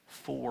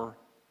for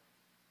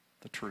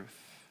the truth.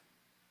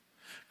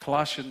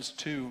 Colossians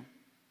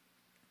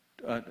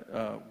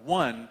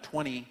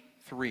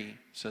 1:23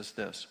 says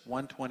this.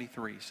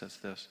 1:23 says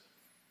this.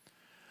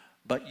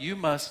 But you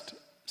must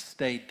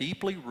stay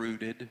deeply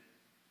rooted,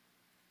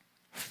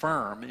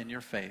 firm in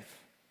your faith.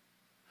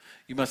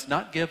 You must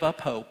not give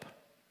up hope,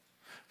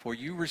 for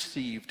you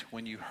received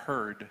when you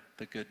heard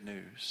the good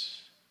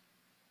news.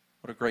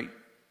 What a great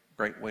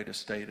way to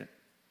state it.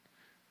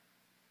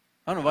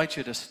 I want to invite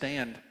you to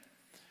stand.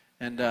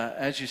 And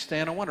as you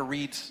stand, I want to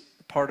read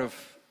part of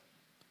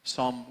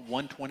Psalm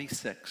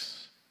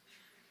 126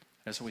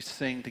 as we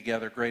sing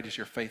together, Great is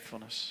Your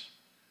Faithfulness.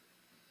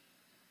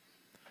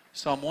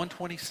 Psalm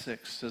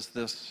 126 says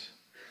this.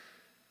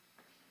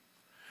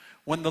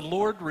 When the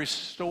Lord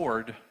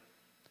restored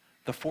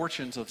the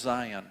fortunes of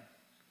Zion,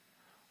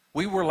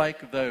 we were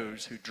like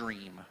those who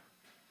dream.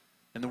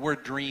 And the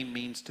word dream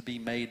means to be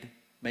made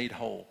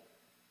whole.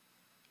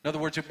 In other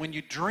words, when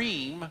you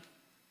dream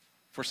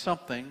for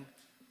something,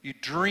 you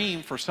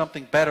dream for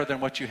something better than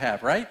what you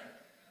have, right?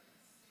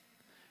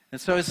 And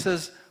so it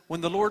says,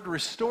 when the Lord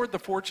restored the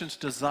fortunes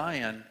to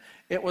Zion,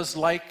 it was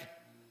like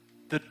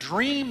the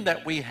dream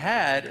that we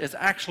had is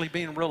actually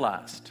being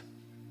realized.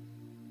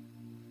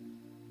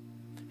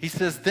 He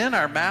says, then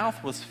our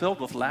mouth was filled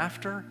with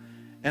laughter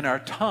and our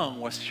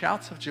tongue with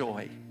shouts of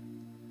joy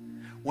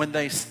when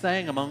they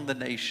sang among the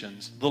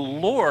nations. The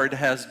Lord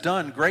has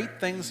done great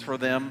things for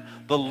them.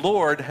 The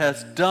Lord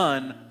has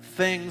done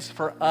things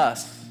for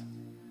us,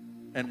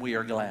 and we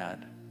are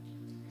glad.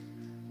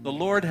 The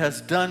Lord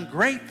has done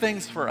great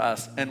things for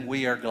us, and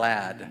we are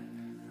glad.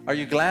 Are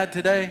you glad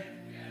today?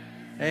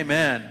 Yeah.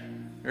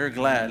 Amen. We're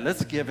glad.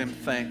 Let's give him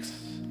thanks.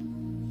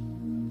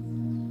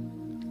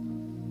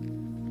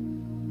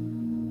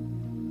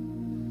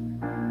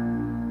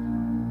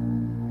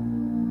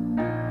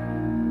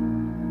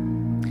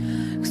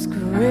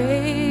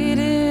 Great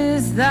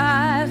is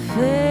thy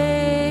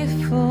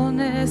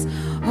faithfulness,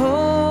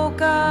 O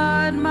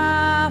God,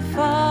 my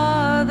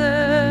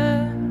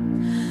Father.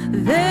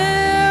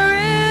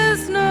 There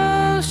is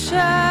no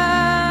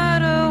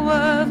shadow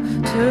of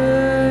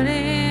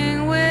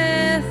turning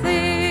with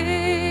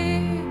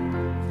thee.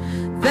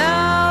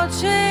 Thou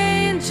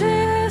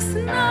changest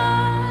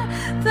not,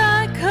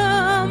 thy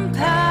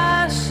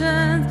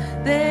compassions,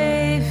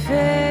 they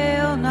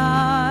fail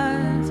not.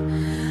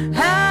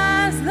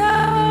 As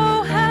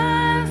thou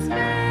hast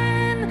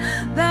been,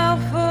 thou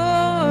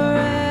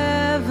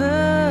forever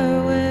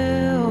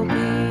will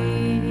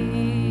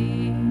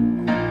be.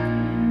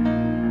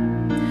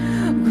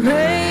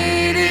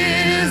 Great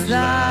is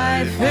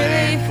thy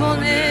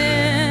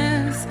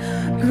faithfulness.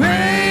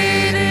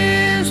 Great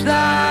is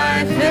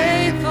thy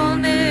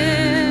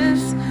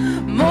faithfulness.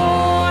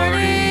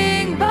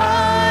 Morning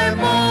by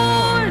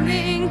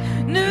morning,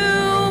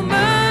 new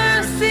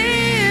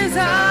mercies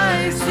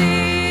I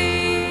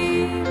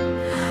see.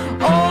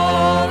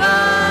 All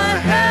I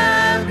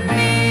have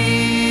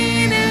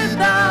needed,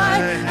 thy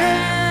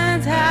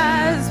hand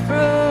has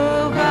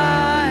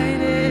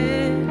provided.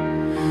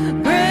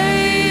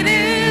 Great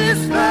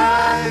is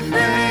thy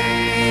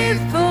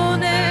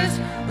faithfulness,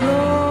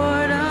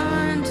 Lord,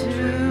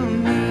 unto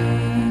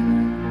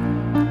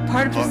me.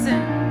 Part of your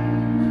sin.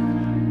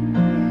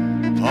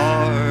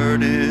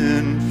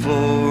 Pardon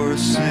for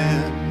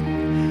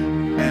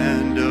sin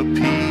and a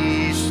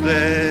peace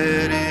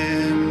that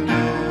endureth,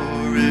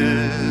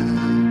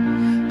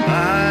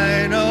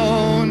 mine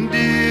own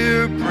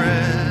dear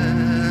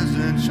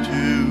presence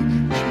to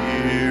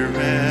cheer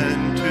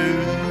and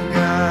to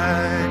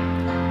guide,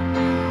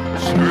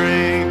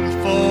 strength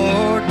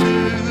for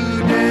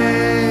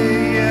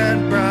today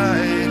and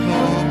bright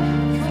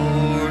hope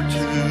for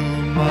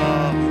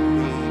tomorrow.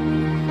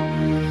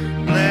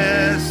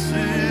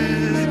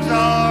 Blessings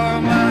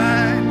are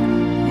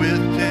mine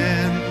with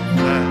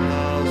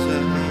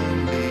 10,000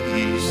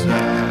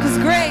 besides. 'Cause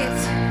great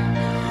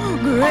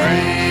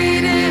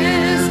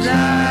is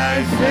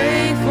thy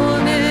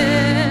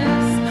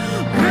faithfulness.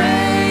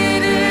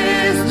 Great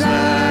is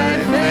thy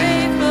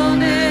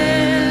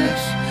faithfulness.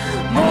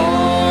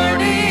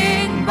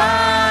 Morning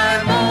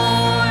by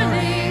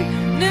morning,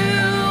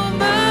 new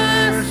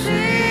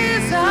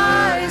mercies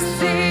I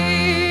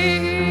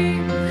see.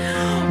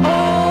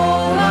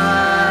 All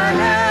I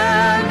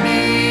have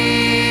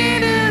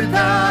needed,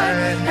 thy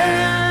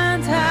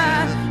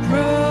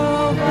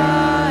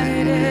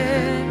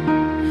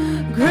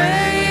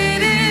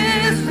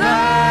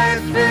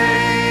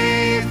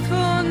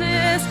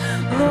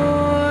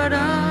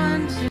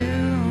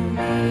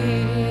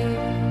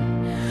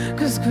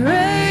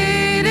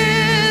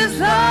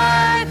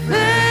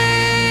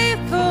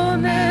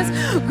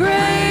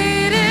Great